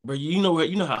 Bro, you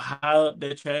know how high up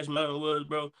that trash mountain was,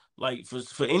 bro. Like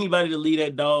for anybody to leave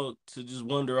that dog to just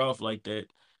wander off like that,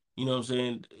 you know what I'm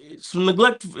saying? It's some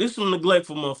neglectful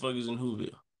motherfuckers in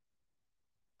Whoville.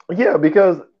 Yeah,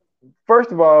 because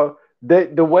first of all,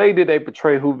 the way that they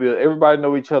portray Whoville, everybody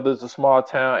know each other. It's a small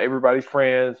town. Everybody's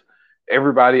friends.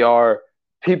 Everybody are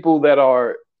people that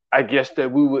are, I guess,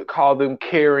 that we would call them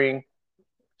caring.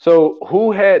 So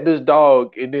who had this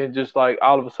dog, and then just like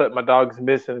all of a sudden my dog is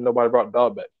missing and nobody brought the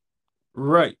dog back?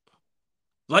 Right.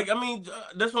 Like I mean,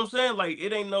 that's what I'm saying. Like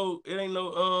ain't no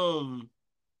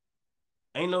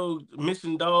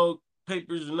missing dog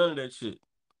papers or none of that shit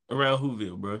around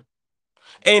Whoville, bro.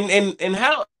 And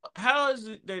how is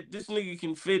it that this nigga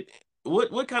can fit?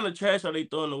 What kind of trash are they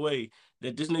throwing away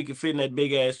that this nigga can fit in that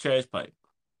big ass trash pipe?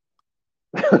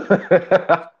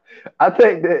 I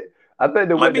think that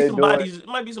Might what be they're some doing. bodies.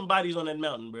 Might be some bodies on that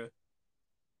mountain, bro.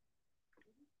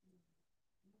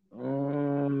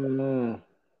 Mm,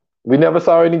 we never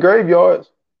saw any graveyards.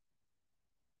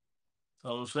 So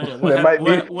I'm saying, There might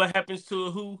be. what happens to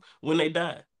a who when they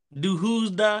die? Do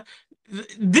who's die?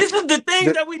 This is the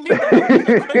things that we need to know. These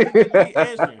are questions that need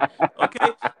answering.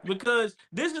 Okay, because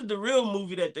this is the real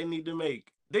movie that they need to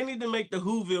make. They need to make the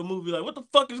Whoville movie. Like, what the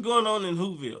fuck is going on in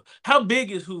Whoville? How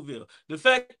big is Whoville? The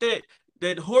fact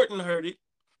that Horton heard it.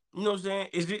 You know what I'm saying?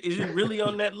 Is it really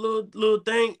on that little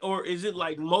thing, or is it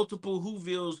like multiple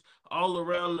Whovilles all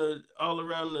around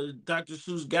the Dr.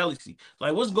 Seuss galaxy?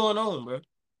 Like, what's going on, bro?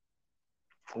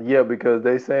 Yeah, because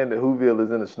they saying that Whoville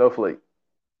is in a snowflake.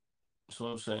 That's what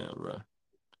I'm saying, bro.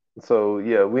 So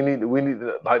yeah,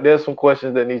 like there's some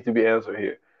questions that needs to be answered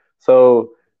here.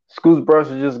 So Scoots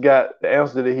Brunson just got the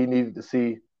answer that he needed to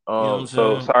see. You know what I'm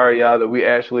So saying? sorry y'all that we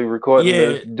actually recording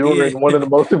this Yeah, yeah. during one of the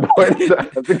most important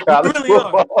times in We college really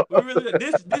are. football. We really are.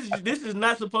 This is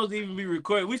not supposed to even be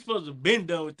recorded. We supposed to have been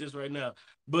done with this right now.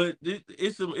 But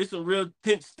it's some real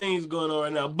tense things going on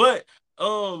right now. But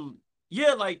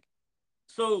yeah, like,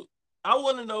 so I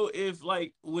want to know if,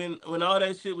 like, when all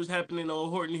that shit was happening on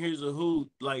Horton Hears a Who,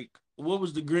 like, what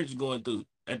was the Grinch going through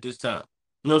at this time?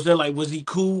 You know what I'm saying? Like, was he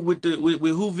cool with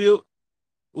Whoville?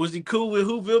 Was he cool with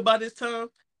Whoville by this time?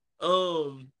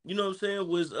 You know what I'm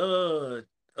saying?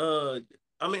 Uh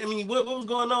I mean, what was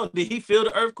going on? Did he feel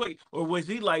the earthquake, or was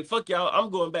he like, fuck y'all,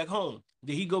 I'm going back home?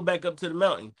 Did he go back up to the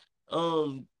mountain?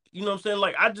 You know what I'm saying?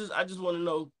 Like, I just want to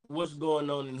know what's going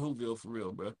on in Whoville for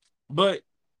real, bro. But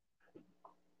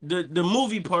the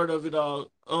movie part of it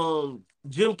all,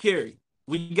 Jim Carrey,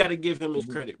 we got to give him his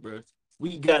credit, bro.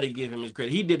 We got to give him his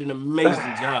credit. He did an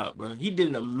amazing job, bro. He did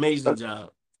an amazing job.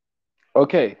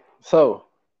 Okay, so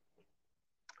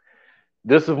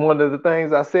this is one of the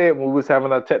things I said when we was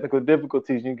having our technical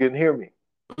difficulties. You couldn't hear me.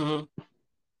 Hmm.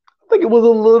 I think it was a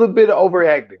little bit of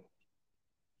overacting.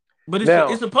 But it's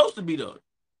Now, supposed to be though.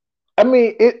 I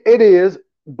mean, it is,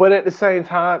 but at the same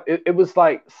time, it was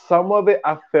like some of it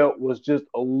I felt was just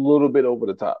a little bit over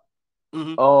the top.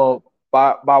 Hmm. Um,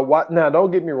 by what? Now,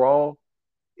 don't get me wrong.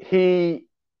 He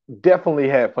definitely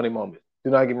had funny moments.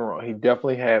 Do not get me wrong. He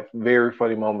definitely had very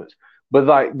funny moments. But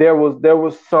like there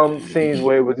was some scenes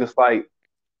where it was just like,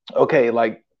 okay,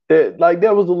 like there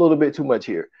was a little bit too much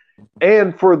here.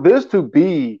 And for this to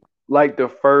be like the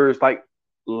first like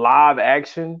live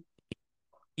action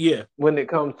Yeah, when it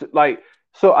comes to like,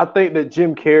 so I think that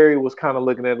Jim Carrey was kind of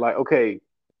looking at it like, okay,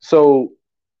 so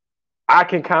I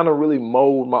can kind of really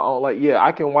mold my own. Like, yeah,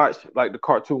 I can watch like the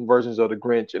cartoon versions of the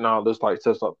Grinch and all this like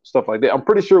stuff like that. I'm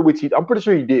pretty sure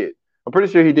he did. I'm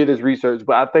pretty sure he did his research,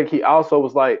 but I think he also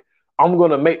was like, I'm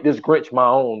gonna make this Grinch my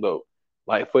own though.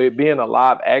 Like for it being a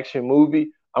live action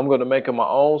movie, I'm gonna make it my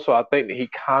own. So I think that he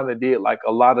kind of did like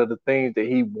a lot of the things that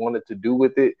he wanted to do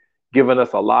with it, giving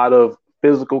us a lot of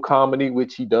physical comedy,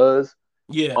 which he does.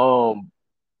 yeah, Um,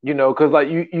 because like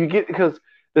you get because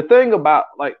the thing about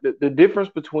like the difference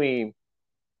between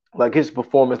like his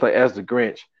performance like as the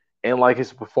Grinch and like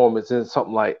his performance in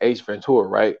something like Ace Ventura,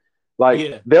 right? Like yeah,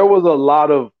 like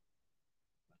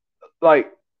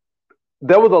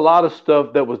there was a lot of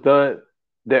stuff that was done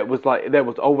that was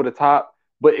over the top,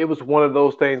 but it was one of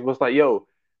those things was like, yo,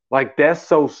 like that's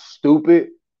so stupid,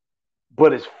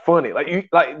 but it's funny. Like you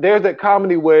like there's that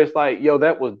comedy where it's like, yo,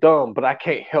 that was dumb, but I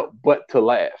can't help but to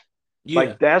laugh. yeah,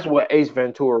 Like that's what Ace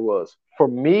Ventura was. For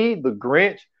me, the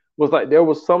Grinch was like there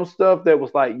was some stuff that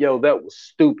was like, yo, that was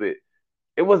stupid.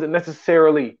 It wasn't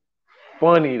necessarily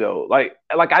funny though. Like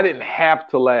I didn't have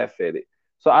to laugh at it.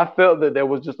 So I felt that there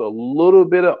was just a little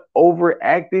bit of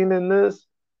overacting in this,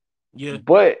 yeah.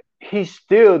 but he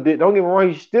still did. Don't get me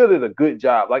wrong, he still did a good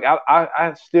job. Like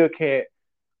I still can't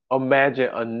imagine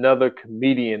another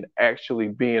comedian actually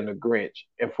being a Grinch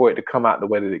and for it to come out the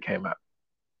way that it came out.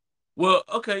 Well,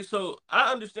 okay, so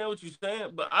I understand what you're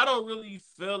saying, but I don't really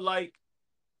feel like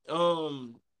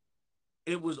um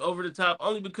it was over the top.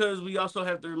 Only because we also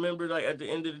have to remember, like, at the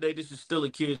end of the day, this is still a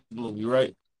kids movie,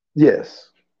 right?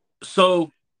 Yes.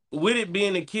 So with it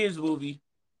being a kids movie,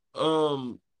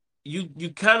 um, you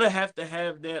kind of have to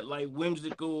have that like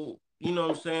whimsical, you know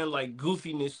what I'm saying, like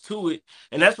goofiness to it,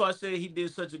 and that's why I said he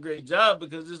did such a great job,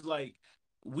 because it's like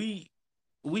we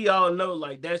we all know,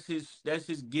 like, that's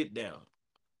his get down.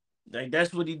 Like,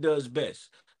 that's what he does best.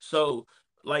 So,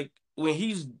 like, when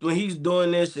he's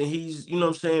doing this and he's, you know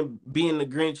what I'm saying, being the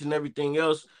Grinch and everything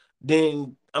else,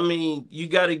 then I mean, you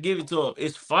got to give it to him.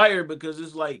 It's fire, because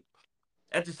it's like,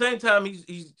 at the same time,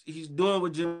 he's doing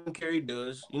what Jim Carrey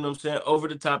does, you know what I'm saying, over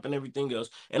the top and everything else.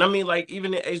 And I mean, like,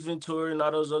 even in Ace Ventura and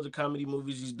all those other comedy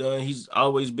movies he's done, he's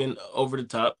always been over the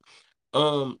top.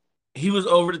 Um, he was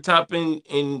over the top in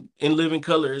Living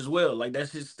Color as well. Like,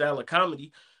 that's his style of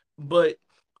comedy. But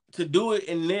to do it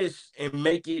in this and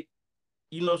make it,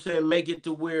 you know what I'm saying, make it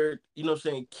to where, you know what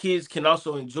I'm saying, kids can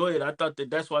also enjoy it. I thought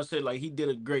that's why I said, like, he did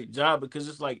a great job, because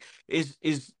it's like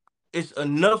it's it's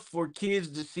enough for kids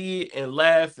to see it and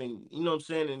laugh and you know what I'm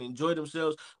saying and enjoy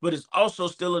themselves, but it's also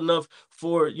still enough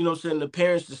for you know what I'm saying the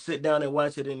parents to sit down and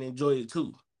watch it and enjoy it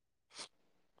too.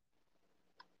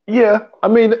 Yeah, I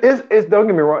mean, it's don't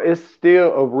get me wrong, it's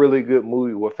still a really good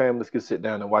movie where families can sit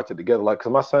down and watch it together. Like,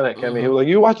 cause my son had came in, he Mm-hmm. was like,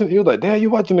 "You watching?" He was like, "Dad, you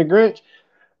watching the Grinch?"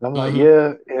 And I'm like,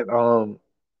 Mm-hmm. "Yeah." And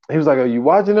he was like, "Are you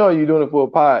watching it or are you doing it for a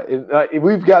pie?" And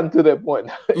we've gotten to that point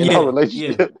in our Yeah, yeah.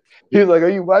 relationship. He was like, "Are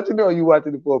you watching it or are you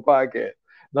watching it for a podcast?"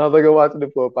 And I was like, "I'm watching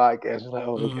it for a podcast." He's like,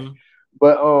 "Oh, okay." Mm-hmm.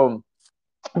 But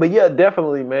but yeah,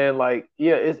 definitely, man. Like,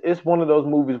 yeah, it's one of those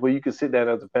movies where you can sit down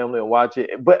as a family and watch it.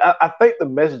 But I think the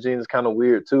messaging is kind of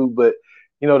weird too. But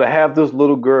to have this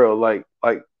little girl, like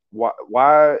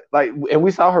why, like, and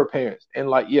we saw her parents, and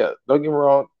like, yeah, don't get me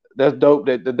wrong, that's dope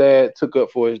that the dad took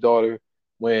up for his daughter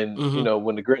when Mm-hmm.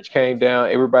 when the Grinch came down,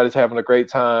 everybody's having a great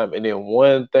time, and then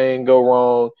one thing go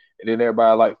wrong, and then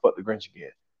everybody like fuck the Grinch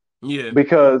again Yeah.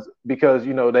 because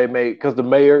they made because the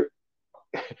mayor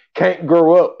can't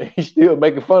grow up. He's still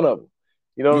making fun of him.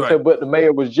 You know what I'm Right. saying? But the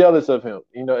mayor was jealous of him,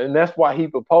 and that's why he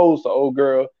proposed to old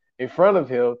girl in front of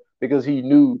him because he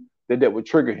knew that would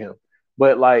trigger him.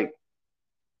 But like,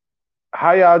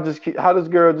 how does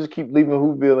girl just keep leaving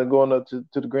Whoville and going up to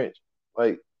the Grinch?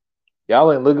 Like,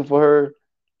 y'all ain't looking for her.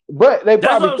 But they That's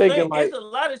probably what I'm thinking saying. like It's a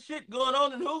lot of shit going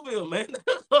on in Whoville, man.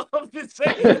 That's what I'm just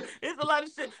saying. It's a lot of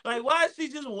shit. Like, why is she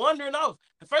just wandering off?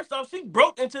 First off, she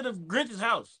broke into the Grinch's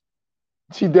house.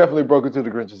 she definitely broke into the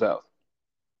Grinch's house.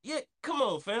 Yeah, come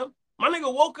on, fam. My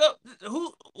nigga woke up.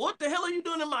 Who? What the hell are you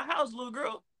doing in my house, little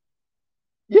girl?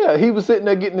 Yeah, he was sitting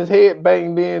there getting his head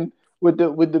banged in with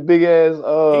the big ass He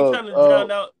trying to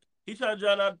drown out. He trying to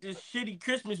drown out this shitty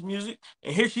Christmas music,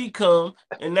 and here she come,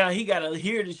 and now he gotta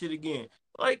hear this shit again.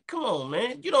 Like, come on,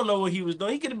 man. You don't know what he was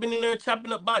doing. He could have been in there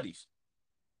chopping up bodies.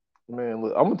 Man,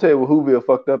 look, I'm gonna tell you what Whoville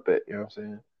fucked up at. You know what I'm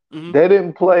saying? Mm-hmm. They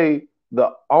didn't play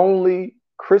the only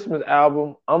Christmas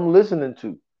album I'm listening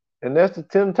to, and that's the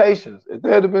Temptations. If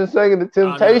they had been singing the Oh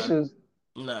nah, Temptations,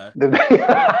 nah. then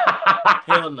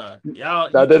Hell nah. Y'all,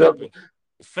 Nah, you they don't- tripping.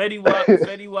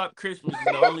 Fetty Wap Christmas is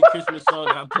the only Christmas song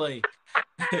I play.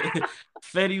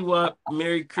 Fetty Wap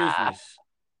Merry Christmas.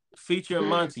 Featuring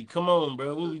Monty. Come on,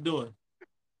 bro. What we doing?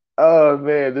 Oh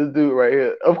man, this dude right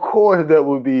here. Of course that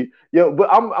would be but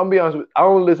I'm be honest with you, I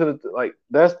don't listen to like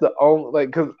that's the only like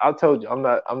because I told you I'm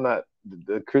not I'm not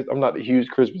the huge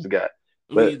Christmas guy.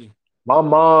 Me But either. my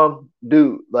mom,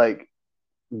 dude, like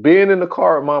being in the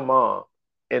car with my mom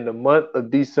in the month of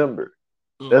December,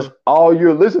 that's Mm-hmm. all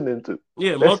you're listening to.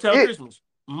 Yeah, That's Motown it. Christmas.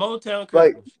 Motown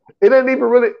Like Christmas. it ain't even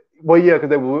really well, yeah, because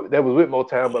that was with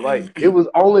Motown, but like it was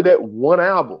only that one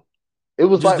album. It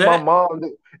was Just like my that? mom.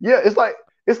 Yeah, it's like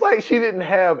she didn't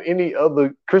have any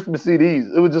other Christmas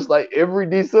CDs. It was just like every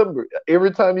December,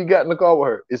 every time you got in the car with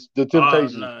her, it's the Oh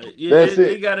Temptations. no. Yeah, That's it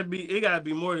it. gotta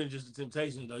be more than just the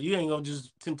Temptations though. You ain't gonna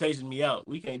just Temptation me out.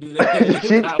 We can't do that.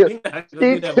 she Nah, we not gonna she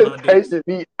do that with our dates. Temptation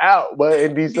me out, but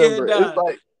in Yeah, December, it's nah.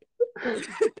 like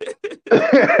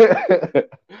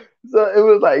so it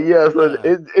was like yeah. So Nah.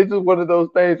 it's just one of those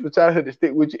things which I had to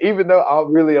stick with you, even though I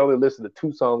really only listen to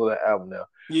two songs of that album now.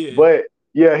 Yeah. But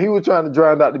yeah, he was trying to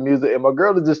drown out the music, and my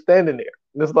girl is just standing there,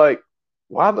 and it's like,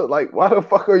 why the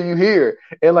fuck are you here?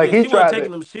 And like Yeah, he she wasn't tried to,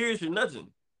 taking them serious or nothing.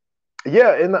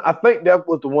 yeah, and I think that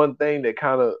was the one thing that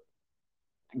kind of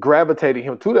gravitated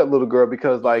him to that little girl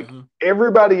because like Mm-hmm.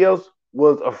 everybody else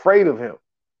was afraid of him.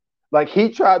 Like he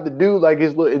tried to do like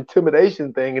his little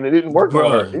intimidation thing, and it didn't work on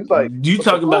her. Bruh, He's like, you what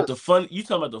the talking about fuck? the fun? You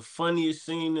talking about the funniest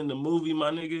scene in the movie, my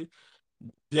nigga?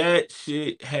 That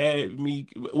shit had me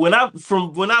when I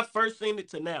first seen it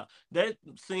to now. That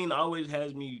scene always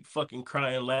has me fucking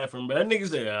crying, laughing. But that nigga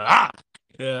said,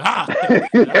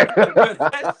 bro,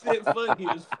 that shit funny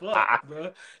as fuck,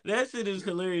 bro. That shit is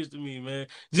hilarious to me, man.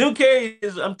 Jim Carrey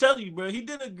is, I'm telling you, bro, he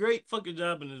did a great fucking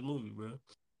job in this movie, bro.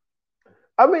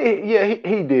 I mean, yeah,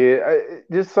 he did.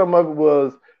 Just some of it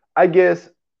was, I guess,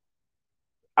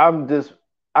 I'm just,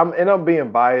 I'm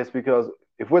being biased because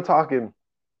if we're talking,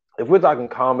 if we're talking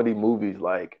comedy movies,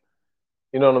 like,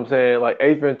 you know what I'm saying? Like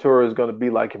Ace Ventura is gonna be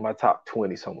like in my top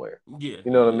 20 somewhere. Yeah,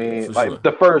 You know what I yeah, mean? for Like sure.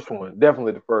 the first one,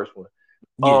 definitely the first one.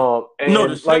 Yeah. No,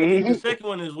 And like the he second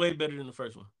one is way better than the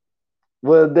first one.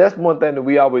 well, that's one thing that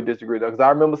we always disagree on because I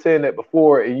remember saying that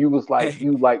before, and you was like, Hey,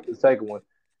 you like the second one,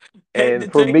 Pet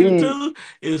and for Detective me, 2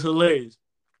 is hilarious.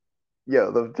 yeah,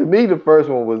 to me the first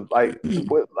one was like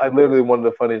literally one of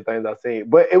the funniest things I've seen.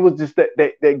 But it was just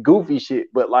that goofy shit.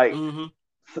 But Mm-hmm.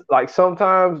 like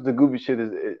sometimes the goofy shit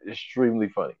is extremely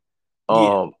funny.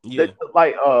 Yeah, yeah,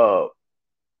 Like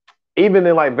even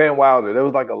in like Van Wilder, there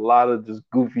was like a lot of just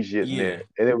goofy shit in yeah, there,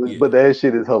 and it was yeah, but that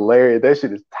shit is hilarious. That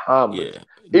shit is timeless. yeah,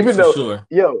 Even for though, sure.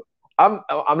 yo,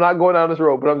 I'm not going down this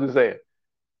road, but I'm just saying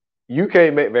you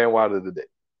can't make Van Wilder today.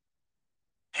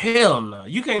 Hell no.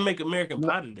 You can't make American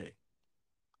Pie today.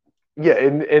 Yeah,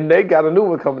 and they got a new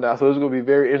one coming out, so it's going to be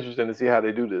very interesting to see how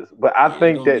they do this. But I Yeah, it's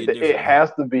think gonna be a that it different one.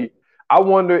 has to be. I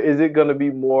wonder, is it going to be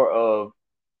more of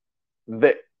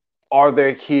that? Are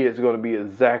their kids going to be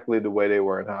exactly the way they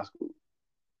were in high school?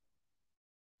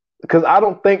 Because I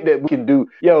don't think that we can do.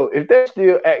 Yo, if they're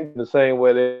still acting the same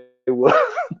way they were,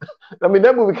 I mean,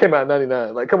 that movie came out in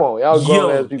 '99. Like, come on, y'all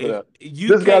grown ass Yo, people if now.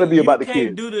 This got to be you about the can't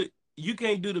kids. do the you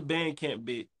can't do the band camp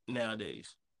bit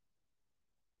nowadays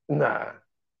Nah,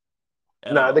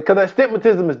 at nah, all. because that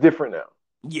stigmatism is different now.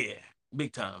 Yeah,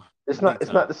 big time. It's Big not.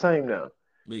 It's not time. the same now.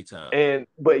 Big time. And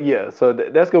but yeah, so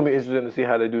that's gonna be interesting to see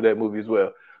how they do that movie as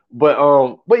well. But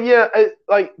yeah,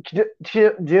 like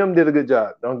Jim did a good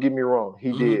job. Don't get me wrong,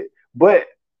 he Hmm. did. But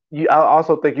I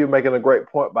also think you're making a great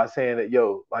point by saying that,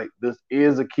 yo, like this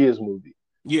is a kids movie.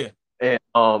 Yeah. And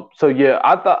so yeah,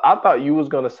 I thought you was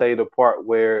gonna say the part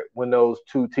where when those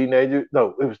two teenagers,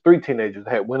 no, it was three teenagers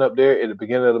had went up there at the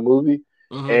beginning of the movie,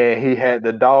 Hmm. and he had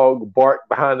the dog bark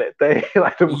behind that thing,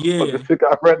 like the Yeah. motherfucker took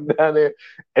out running down there,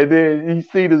 and then you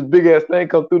see this big ass thing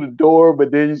come through the door,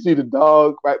 but then you see the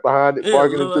dog right behind it Yeah,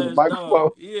 barking little into the ass dog.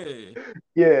 microphone. Yeah.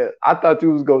 Yeah, I thought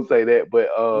you was gonna say that,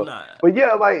 Nah. but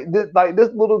yeah, like this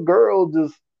little girl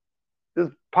just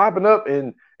popping up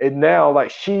and now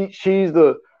like she's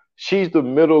the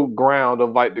middle ground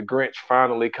of like the Grinch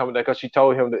finally coming down because she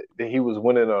told him that he was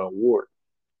winning an award.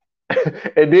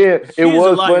 And then it She is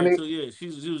a was liar funny. too. Yeah, she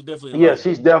was definitely a Yeah, liar.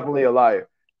 she's definitely a liar.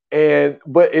 And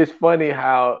but it's funny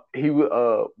how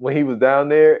when he was down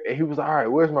there and he was like, all right,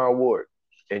 where's my award?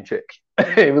 And check.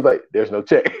 He was like, there's no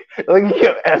check. Like he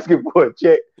kept asking for a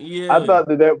check. I Yeah. thought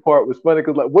that part was funny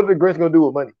because like, what are the Grinch gonna do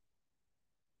with money?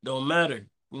 Don't matter.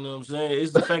 You know what I'm saying?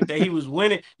 It's the fact that he was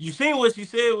winning. You seen what she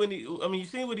said when he I mean you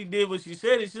seen what he did when she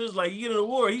said it. She was like, you get an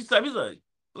award. He's like,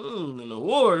 an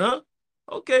award, huh?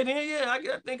 Okay, then yeah, I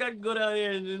think I can go down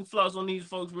there and floss on these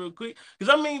folks real quick.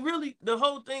 Because I mean, really, the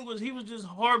whole thing was he was just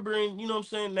harboring, you know what I'm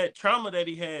saying, that trauma that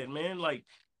he had, man. Like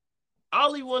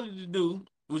all he wanted to do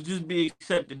was just be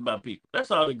accepted by people.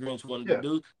 That's all the Grinch wanted to Yeah.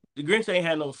 do. The Grinch ain't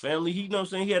had no family. He, you know what I'm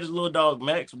saying? He had his little dog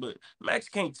Max, but Max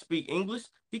can't speak English.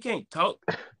 He can't talk.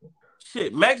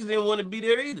 Shit, Max didn't want to be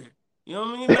there either. You know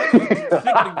what I mean? Max was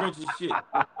sick of the Grinch's shit.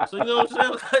 So you know what I'm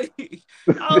saying? Like,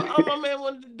 all my man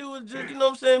wanted to do was just, you know what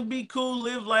I'm saying, be cool,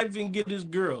 live life, and get his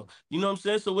girl. You know what I'm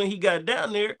saying? So when he got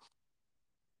down there,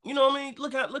 you know what I mean?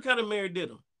 Look how the mayor did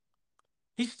him.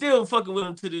 He's still fucking with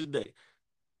him to this day.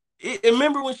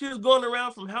 Remember when she was going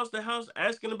around from house to house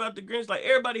asking about the Grinch? Like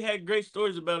everybody had great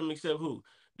stories about him except who?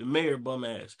 The mayor bum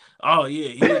ass. Oh yeah,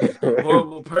 he was a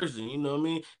horrible person. You know what I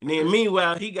mean? And then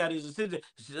meanwhile, he got his assistant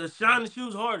shine the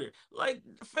shoes harder. Like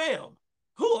fam,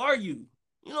 who are you?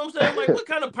 You know what I'm saying? Like what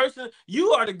kind of person?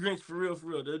 You are the Grinch for real, for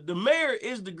real. The mayor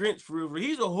is the Grinch for real.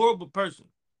 He's a horrible person.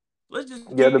 Let's just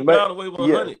Yeah, keep it all the way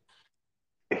 100.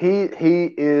 yeah, he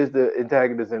is the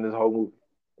antagonist in this whole movie.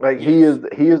 Like Yes.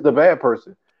 he is the bad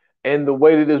person, and the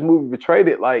way that this movie portrayed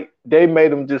it, like they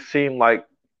made him just seem like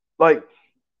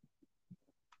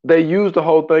they used the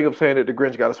whole thing of saying that the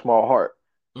Grinch got a small heart.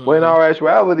 When in Mm-hmm. our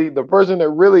actuality, the person that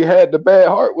really had the bad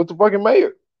heart was the fucking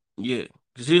mayor. Yeah,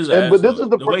 because he was an And asshole.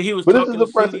 The way he was but this is talking to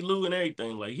the Cindy person. Lou and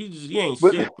everything, like he ain't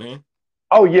But shit, man.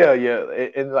 oh yeah, yeah,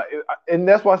 and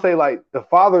that's why I say like the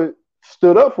father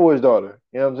stood up for his daughter.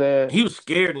 You know what I'm saying? He was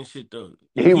scared and shit though.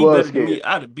 If He he was better than scared. me,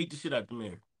 I'd have beat the shit out the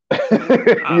mayor.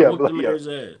 I Yeah, whooped but the like, yeah, mayor's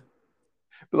ass.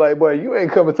 like boy, you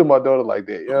ain't coming to my daughter like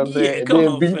that. You know what I'm Yeah, saying? And come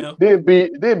on, fam.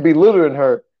 then belittling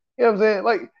her. You know what I'm saying?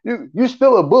 Like you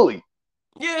still a bully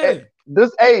at Yeah,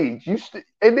 this age.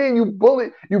 And then you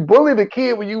bully the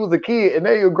kid when you was a kid, and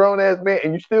now you're a grown ass man,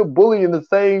 and you still bullying the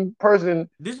same person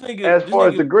as this far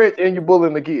as the nigga, Grinch, and you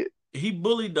bullying the kid. he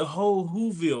bullied the whole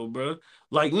Whoville, bro.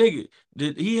 Like nigga,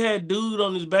 he had dude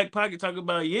on his back pocket talking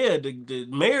about, yeah, the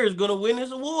mayor is gonna win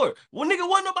this award. Well, nigga,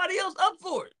 wasn't nobody else up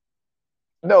for it.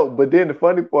 No, but then the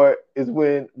funny part is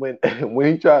when when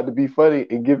he tried to be funny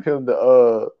and give him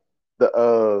the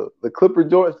Clipper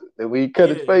joints, and when he cut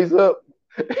his Yeah, face up,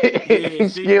 yeah. he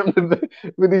See, skimmed him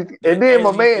with these, as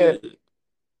he should.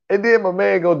 and then my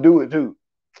man gonna do it too.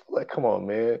 Like, come on,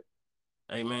 man,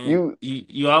 Hey man, you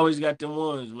you always got them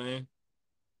ones, man.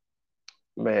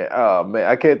 man, oh man,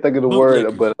 I can't think of the word,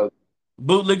 Bootlickers, but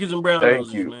bootlickers and brown thank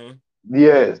noses, you. man.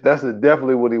 Yes, that's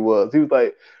definitely what he was. He was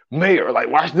like, Mayor, like,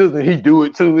 watch this, and he do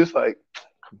it too. It's like,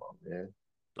 come on, man,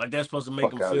 Like that's supposed to make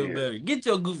fuck them out of feel here. better. Get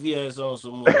your goofy ass on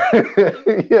some more.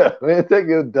 Yeah, man, take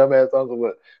your dumb ass on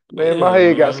somewhere. Man, my Yeah,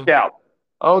 head got man. scalped.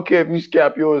 I don't care if you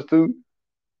scalp yours too.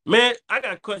 Man, I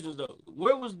got questions though.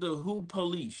 Where was the Who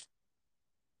police?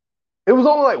 It was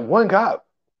only like one cop.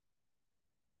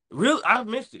 Really, I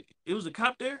missed it. It was a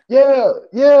cop there. Yeah,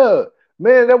 yeah.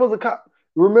 Man, that was a cop.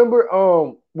 Remember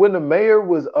when the mayor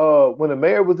was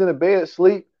in a bed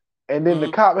asleep and then the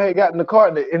Mm-hmm. cop had got in the car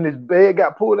and his bed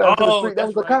got pulled out to the Oh, street? That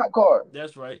that's was a right. cop car.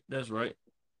 That's right. That's right.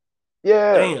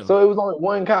 Yeah. Damn. So it was only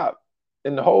one cop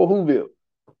in the whole Whoville.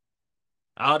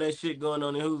 All that shit going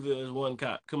on in Whoville is one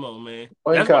cop. Come on, man.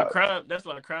 One That's why cop. crime. That's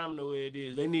why crime the way it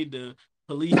is. They need to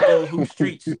police them who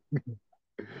streets.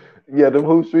 Yeah, them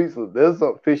Who streets. There's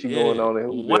something fishy going Yeah, on in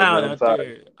Whoville, wild man. I'm out sorry.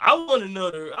 there. I want to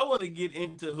know. I want to get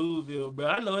into Whoville, bro.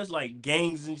 I know it's like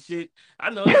gangs and shit. I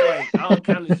know it's like all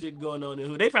kind of shit going on in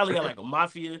Who. They probably got like a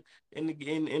mafia in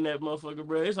that motherfucker,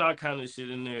 bro. It's all kind of shit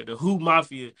in there. The Who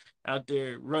mafia out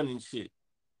there running shit.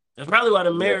 That's probably why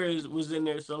the Man. mayor was in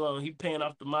there so long. He paying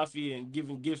off the mafia and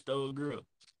giving gifts to old girl.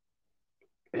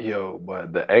 Yo,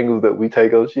 but the angles that we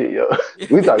take on shit, yo.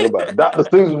 We talking about a Dr.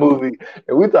 Seuss movie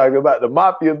and we talking about the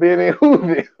mafia being in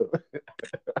Whoville.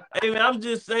 Hey man, I'm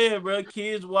just saying, bro.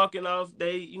 Kids walking off,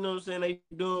 you know what I'm saying? They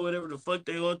doing whatever the fuck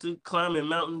they want to, climbing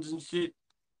mountains and shit.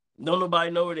 Don't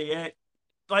nobody know where they at.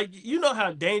 Like, you know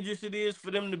how dangerous it is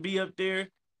for them to be up there,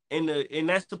 and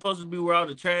that's supposed to be where all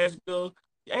the trash goes.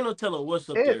 Ain't no telling what's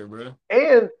up And there, bro.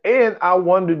 and I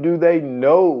wonder, do they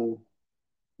know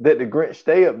that the Grinch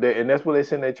stay up there and that's where they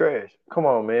send their trash? Come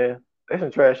on, man. They some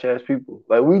trash ass people.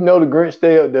 Like we know the Grinch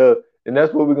stay up there and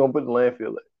that's where we're gonna put the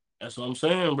landfill at. That's what I'm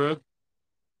saying, bro.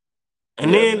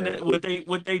 And Yeah, then man.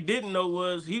 what they didn't know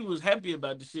was he was happy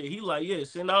about the shit. He like, yeah,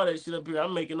 send all that shit up here.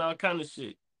 I'm making all kind of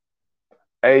shit.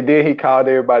 Hey, then he called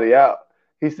everybody out.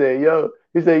 He said, you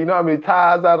know how many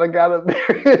ties I done got up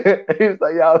there? He was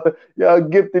like, y'all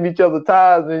gifting each other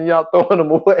ties and y'all throwing them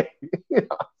away. I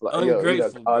was like, he done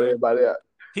Ungrateful, called bro. everybody out.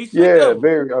 He's sick Yeah, of them.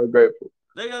 very ungrateful.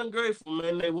 They ungrateful,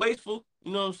 man. They wasteful.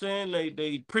 You know what I'm saying?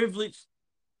 They privileged.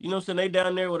 You know what I'm saying? They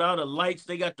down there with all the lights.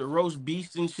 They got the roast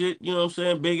beast and shit. You know what I'm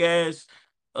saying? Big ass.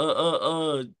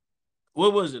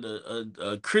 What was it?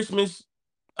 A Christmas.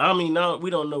 I mean, no, we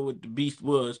don't know what the beast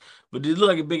was, but it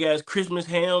looked like a big ass Christmas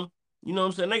ham. You know what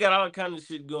I'm saying? They got all kind of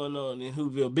shit going on in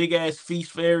Whoville. Big ass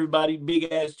feast for everybody.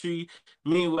 Big ass tree.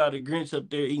 Meanwhile, the Grinch up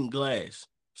there eating glass.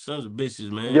 Sons of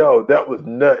bitches, man. Yo, that was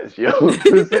nuts, yo.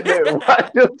 To sit there and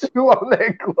watch him chew on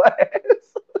that glass.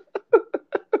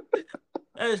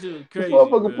 That shit was This crazy,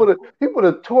 motherfucker bro. he put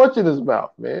a torch in his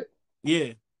mouth, man.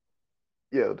 Yeah.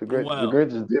 Yeah, the Wow.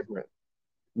 Grinch is different.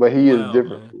 But he is Wow,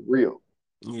 different man. for real.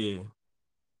 Yeah,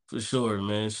 for sure,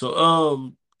 man.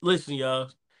 So, listen,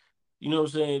 y'all. You know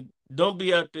what I'm saying? Don't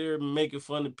be out there making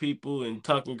fun of people and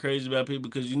talking crazy about people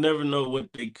because you never know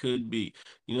what they could be.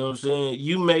 You know what I'm saying?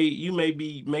 You may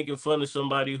be making fun of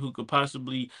somebody who could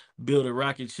possibly build a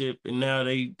rocket ship, and now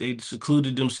they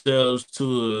secluded themselves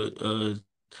to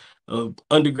a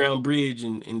underground bridge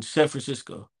in San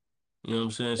Francisco. You know what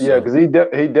I'm saying? Yeah, So because he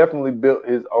definitely built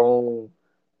his own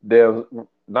damn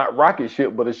not rocket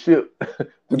ship, but a ship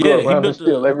to go yeah, he around and built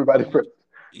steal everybody.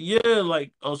 yeah,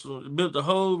 like also built the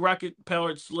whole rocket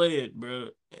powered sled, bro,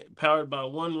 powered by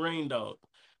one rain dog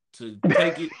to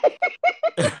take it,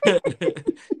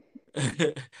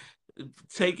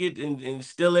 take it and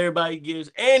steal everybody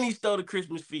gifts, and he stole the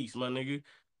Christmas feast, my nigga.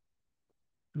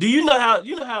 Do you know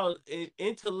how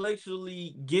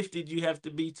intellectually gifted you have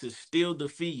to be to steal the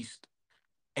feast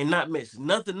and not mess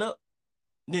nothing up?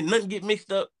 Then nothing get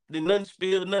mixed up, then nothing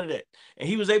spilled, none of that. And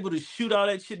he was able to shoot all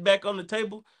that shit back on the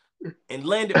table and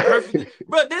landed perfectly.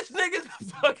 Bro, this nigga's a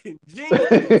fucking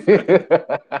genius, bro.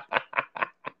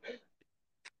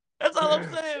 That's all I'm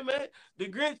saying, man. The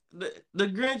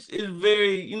Grinch is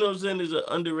very, you know what I'm saying, is an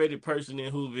underrated person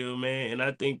in Whoville, man. And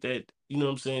I think that, you know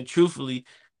what I'm saying, truthfully,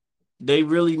 they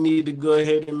really need to go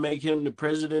ahead and make him the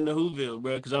president of Whoville,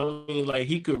 bro. Because I mean, like,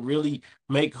 he could really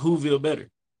make Whoville better.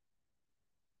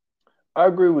 I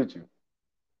agree with you.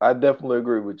 I definitely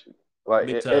agree with you. Like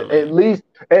Big at, time, at man. least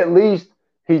at least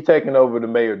he's taking over the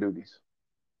mayor duties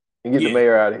and get the Yeah.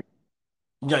 mayor out of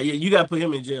here. Yeah, you gotta put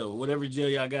him in jail. Whatever jail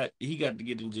y'all got, he got to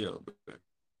get in jail, bro.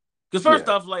 Because first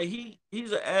Yeah. off, like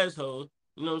he's an asshole.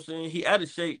 You know what I'm saying? He out of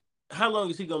shape. How long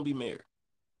is he gonna be married?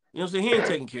 You know what I'm saying? He ain't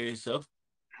taking care of himself.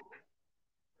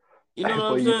 You know Hey, what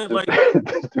boy, I'm you saying? Like, stupid.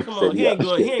 This dude come said on, he out of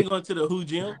he shape. ain't going to the Who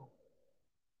gym.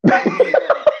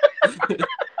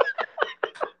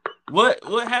 Like,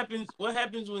 what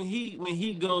happens when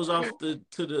he goes off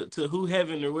to Who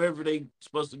heaven or wherever they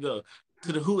supposed to go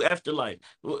to the Who afterlife?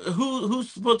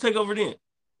 Who's supposed to take over then?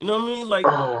 You know what I mean? Like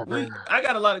Oh man. I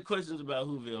got a lot of questions about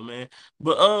Whoville, man.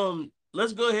 But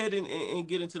let's go ahead and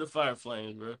get into the fire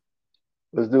flames, bro.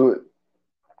 Let's do it.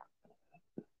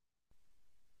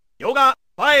 Yoga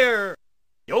fire.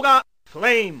 Yoga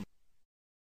flame.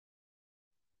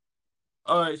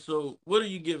 All right, so what are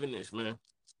you giving this, man?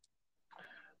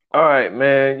 All right,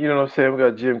 man. You know what I'm saying? We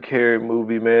got Jim Carrey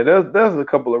movie, man. There's a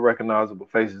couple of recognizable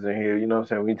faces in here. You know what I'm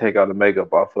saying? We can take out the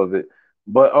makeup off of it,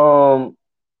 but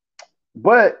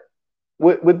but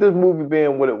with this movie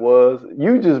being what it was,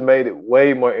 you just made it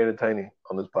way more entertaining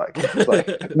on this podcast.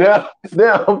 Like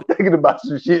now I'm thinking about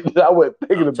some shit that I wasn't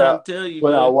thinking I'm trying about to tell you,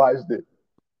 when I man. watched it.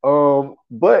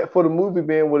 But for the movie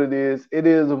being what it is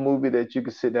a movie that you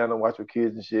can sit down and watch with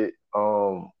kids and shit.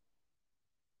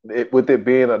 With it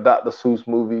being a Dr. Seuss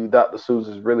movie, Dr. Seuss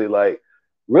is really like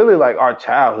our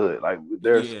childhood. Like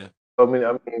there's Yeah,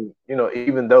 you know,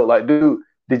 even though like, dude,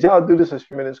 did y'all do this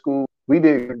experiment in school? We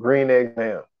did green egg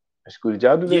ham in school. Did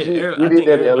y'all do that yeah. shit? We I did think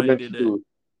that in everybody elementary did that. school.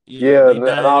 Yeah, Yeah, they and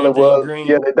dyed all it everything was, yeah,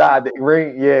 green. they died. The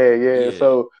ring, yeah.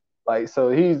 Yeah, So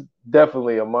he's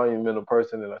definitely a monumental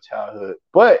person in our childhood.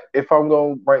 But if I'm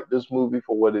gonna rank this movie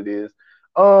for what it is,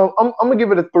 I'm gonna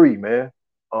give it a 3, man.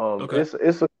 okay.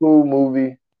 It's a cool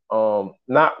movie.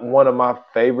 Not one of my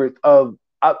favorites. I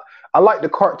I like the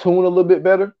cartoon a little bit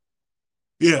better.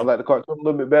 I Yeah. like the cartoon a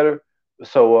little bit better.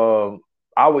 So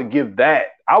I would give that.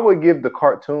 I would give the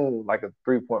cartoon like a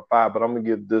 3.5, but I'm gonna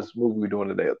give this movie we're doing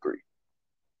today a 3.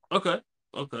 Okay.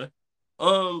 Okay.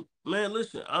 Man,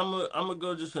 listen, I'm gonna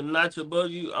go just a notch above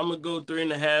you. I'm gonna go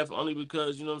 3.5 only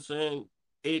because you know what I'm saying.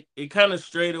 It kind of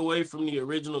strayed away from the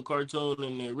original cartoon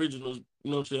and the original, you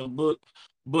know what I'm saying, book,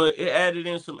 but it added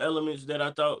in some elements that I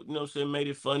thought, you know what I'm saying, made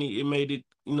it funny. It made it,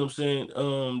 you know what I'm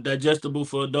saying, digestible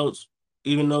for adults.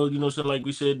 Even though, you know what I'm saying, like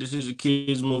we said, this is a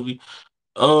kids movie.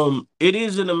 It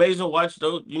is an amazing watch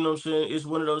though. You know what I'm saying? It's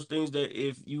one of those things that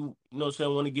if you know what I'm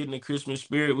saying, want to get in the Christmas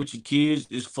spirit with your kids,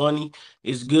 it's funny.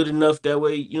 It's good enough that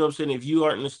way. You know what I'm saying? If you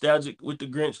aren't nostalgic with the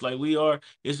Grinch like we are,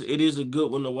 it is a good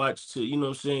one to watch to, you know what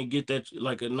I'm saying, get that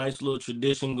like a nice little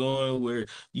tradition going where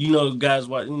you guys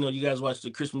watch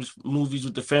the Christmas movies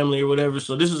with the family or whatever.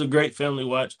 So this is a great family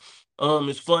watch.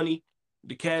 It's funny.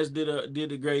 The cast did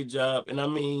a great job. And I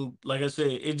mean, like I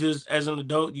said, it just as an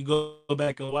adult, you go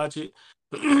back and watch it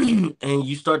and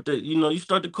you start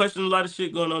to question a lot of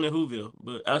shit going on in Whoville.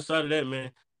 But outside of that,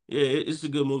 man, yeah, it's a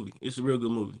good movie. It's a real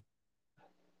good movie.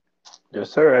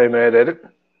 Yes, sir. I ain't mad at it.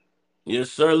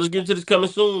 Yes, sir. Let's get to this coming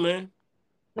soon, man.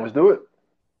 Let's do it.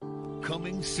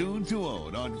 Coming soon to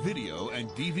own on video and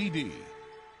DVD.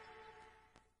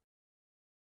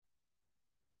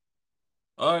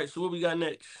 All right, so what we got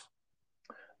next?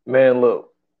 Man,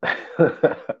 look.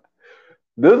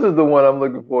 This is the one I'm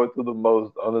looking forward to the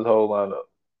most on this whole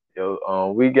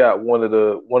lineup. We got one of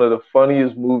the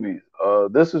funniest movies.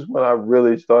 This is when I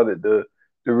really started to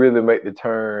really make the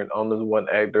turn on this one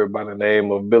actor by the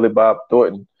name of Billy Bob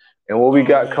Thornton. And what we Oh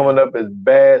got coming man, up is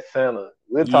Bad Santa.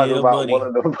 We're talking yeah, about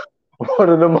one buddy. of the one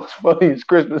of the most funniest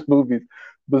Christmas movies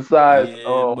besides Yeah,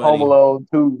 Home buddy. Alone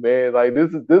 2, man. Like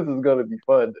this is gonna be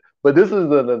fun. But this is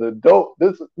an adult.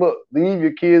 Look, leave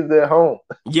your kids at home.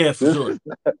 Yeah, for This sure. is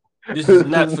This is this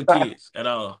not is for not kids at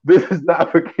all. this is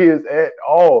not for kids at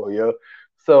all, yo.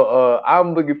 So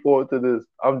I'm looking forward to this.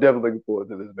 I'm definitely looking forward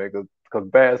to this, man, because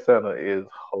Bad Santa is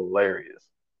hilarious.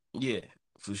 Yeah,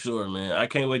 for sure, man. I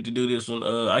can't wait to do this one.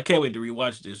 I can't wait to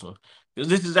rewatch this one because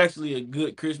this is actually a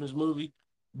good Christmas movie.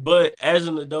 But as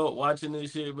an adult watching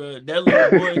this shit, bro, The that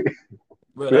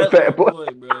little fat boy. boy,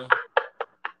 bro.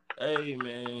 Hey,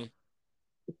 man,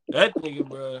 that nigga,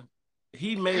 bro.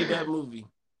 He made that movie.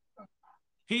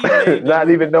 He made that Not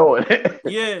even movie. knowing.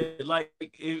 Yeah, like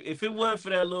if it wasn't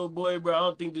for that little boy, bro, I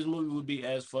don't think this movie would be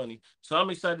as funny. So I'm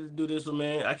excited to do this one,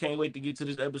 man. I can't wait to get to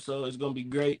this episode. It's gonna be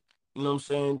great. You know what I'm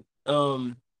saying?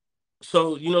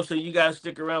 So you know what I'm saying, you guys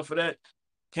stick around for that.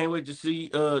 Can't wait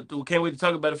to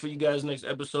talk about it for you guys next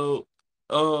episode.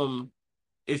 Um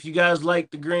if you guys like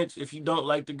the Grinch, if you don't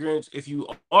like the Grinch, if you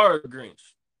are a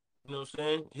Grinch, you know what I'm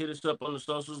saying? Hit us up on the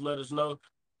socials. Let us know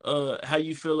how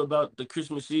you feel about the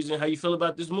Christmas season. How you feel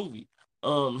about this movie.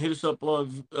 Hit us up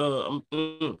on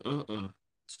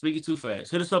speaking too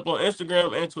fast. Hit us up on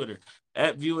Instagram and Twitter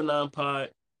at Viewer9Pod.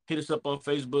 Hit us up on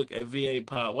Facebook at VA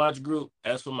Pod Watch Group.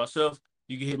 As for myself,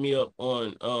 you can hit me up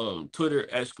on Twitter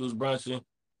at Schools Bronson.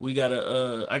 I got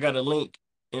a link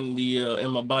in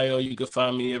my bio. You can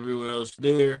find me everywhere else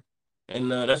there.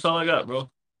 And that's all I got,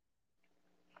 bro.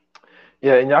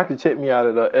 Yeah, and y'all can check me out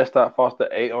at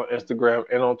S.Foster8 on Instagram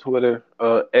and on Twitter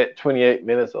at 28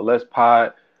 minutes or less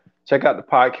pod. Check out the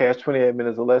podcast 28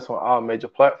 minutes or less on all major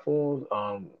platforms.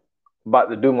 About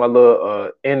to do my little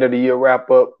end of the year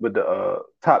wrap up with the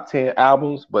top 10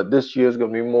 albums, but this year is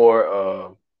gonna be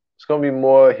more it's gonna be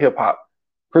more hip hop,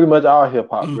 pretty much all hip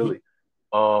hop Hmm. really.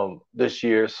 This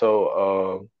year,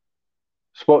 so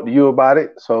spoke to you about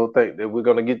it, so think that we're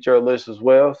gonna get your list as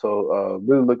well. So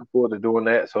really looking forward to doing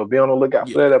that. So be on the lookout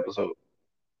for Yeah. that episode.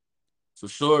 For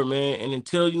sure, man. And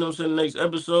until, you know what I'm saying, the next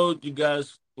episode, you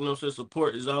guys, you know what I'm saying,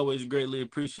 support is always greatly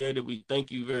appreciated. We thank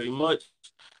you very much.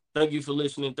 Thank you for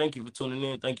listening. Thank you for tuning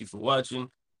in. Thank you for watching.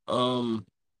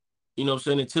 You know what I'm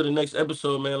saying? Until the next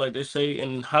episode, man, like they say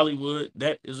in Hollywood,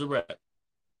 that is a wrap.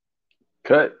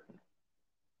 Cut.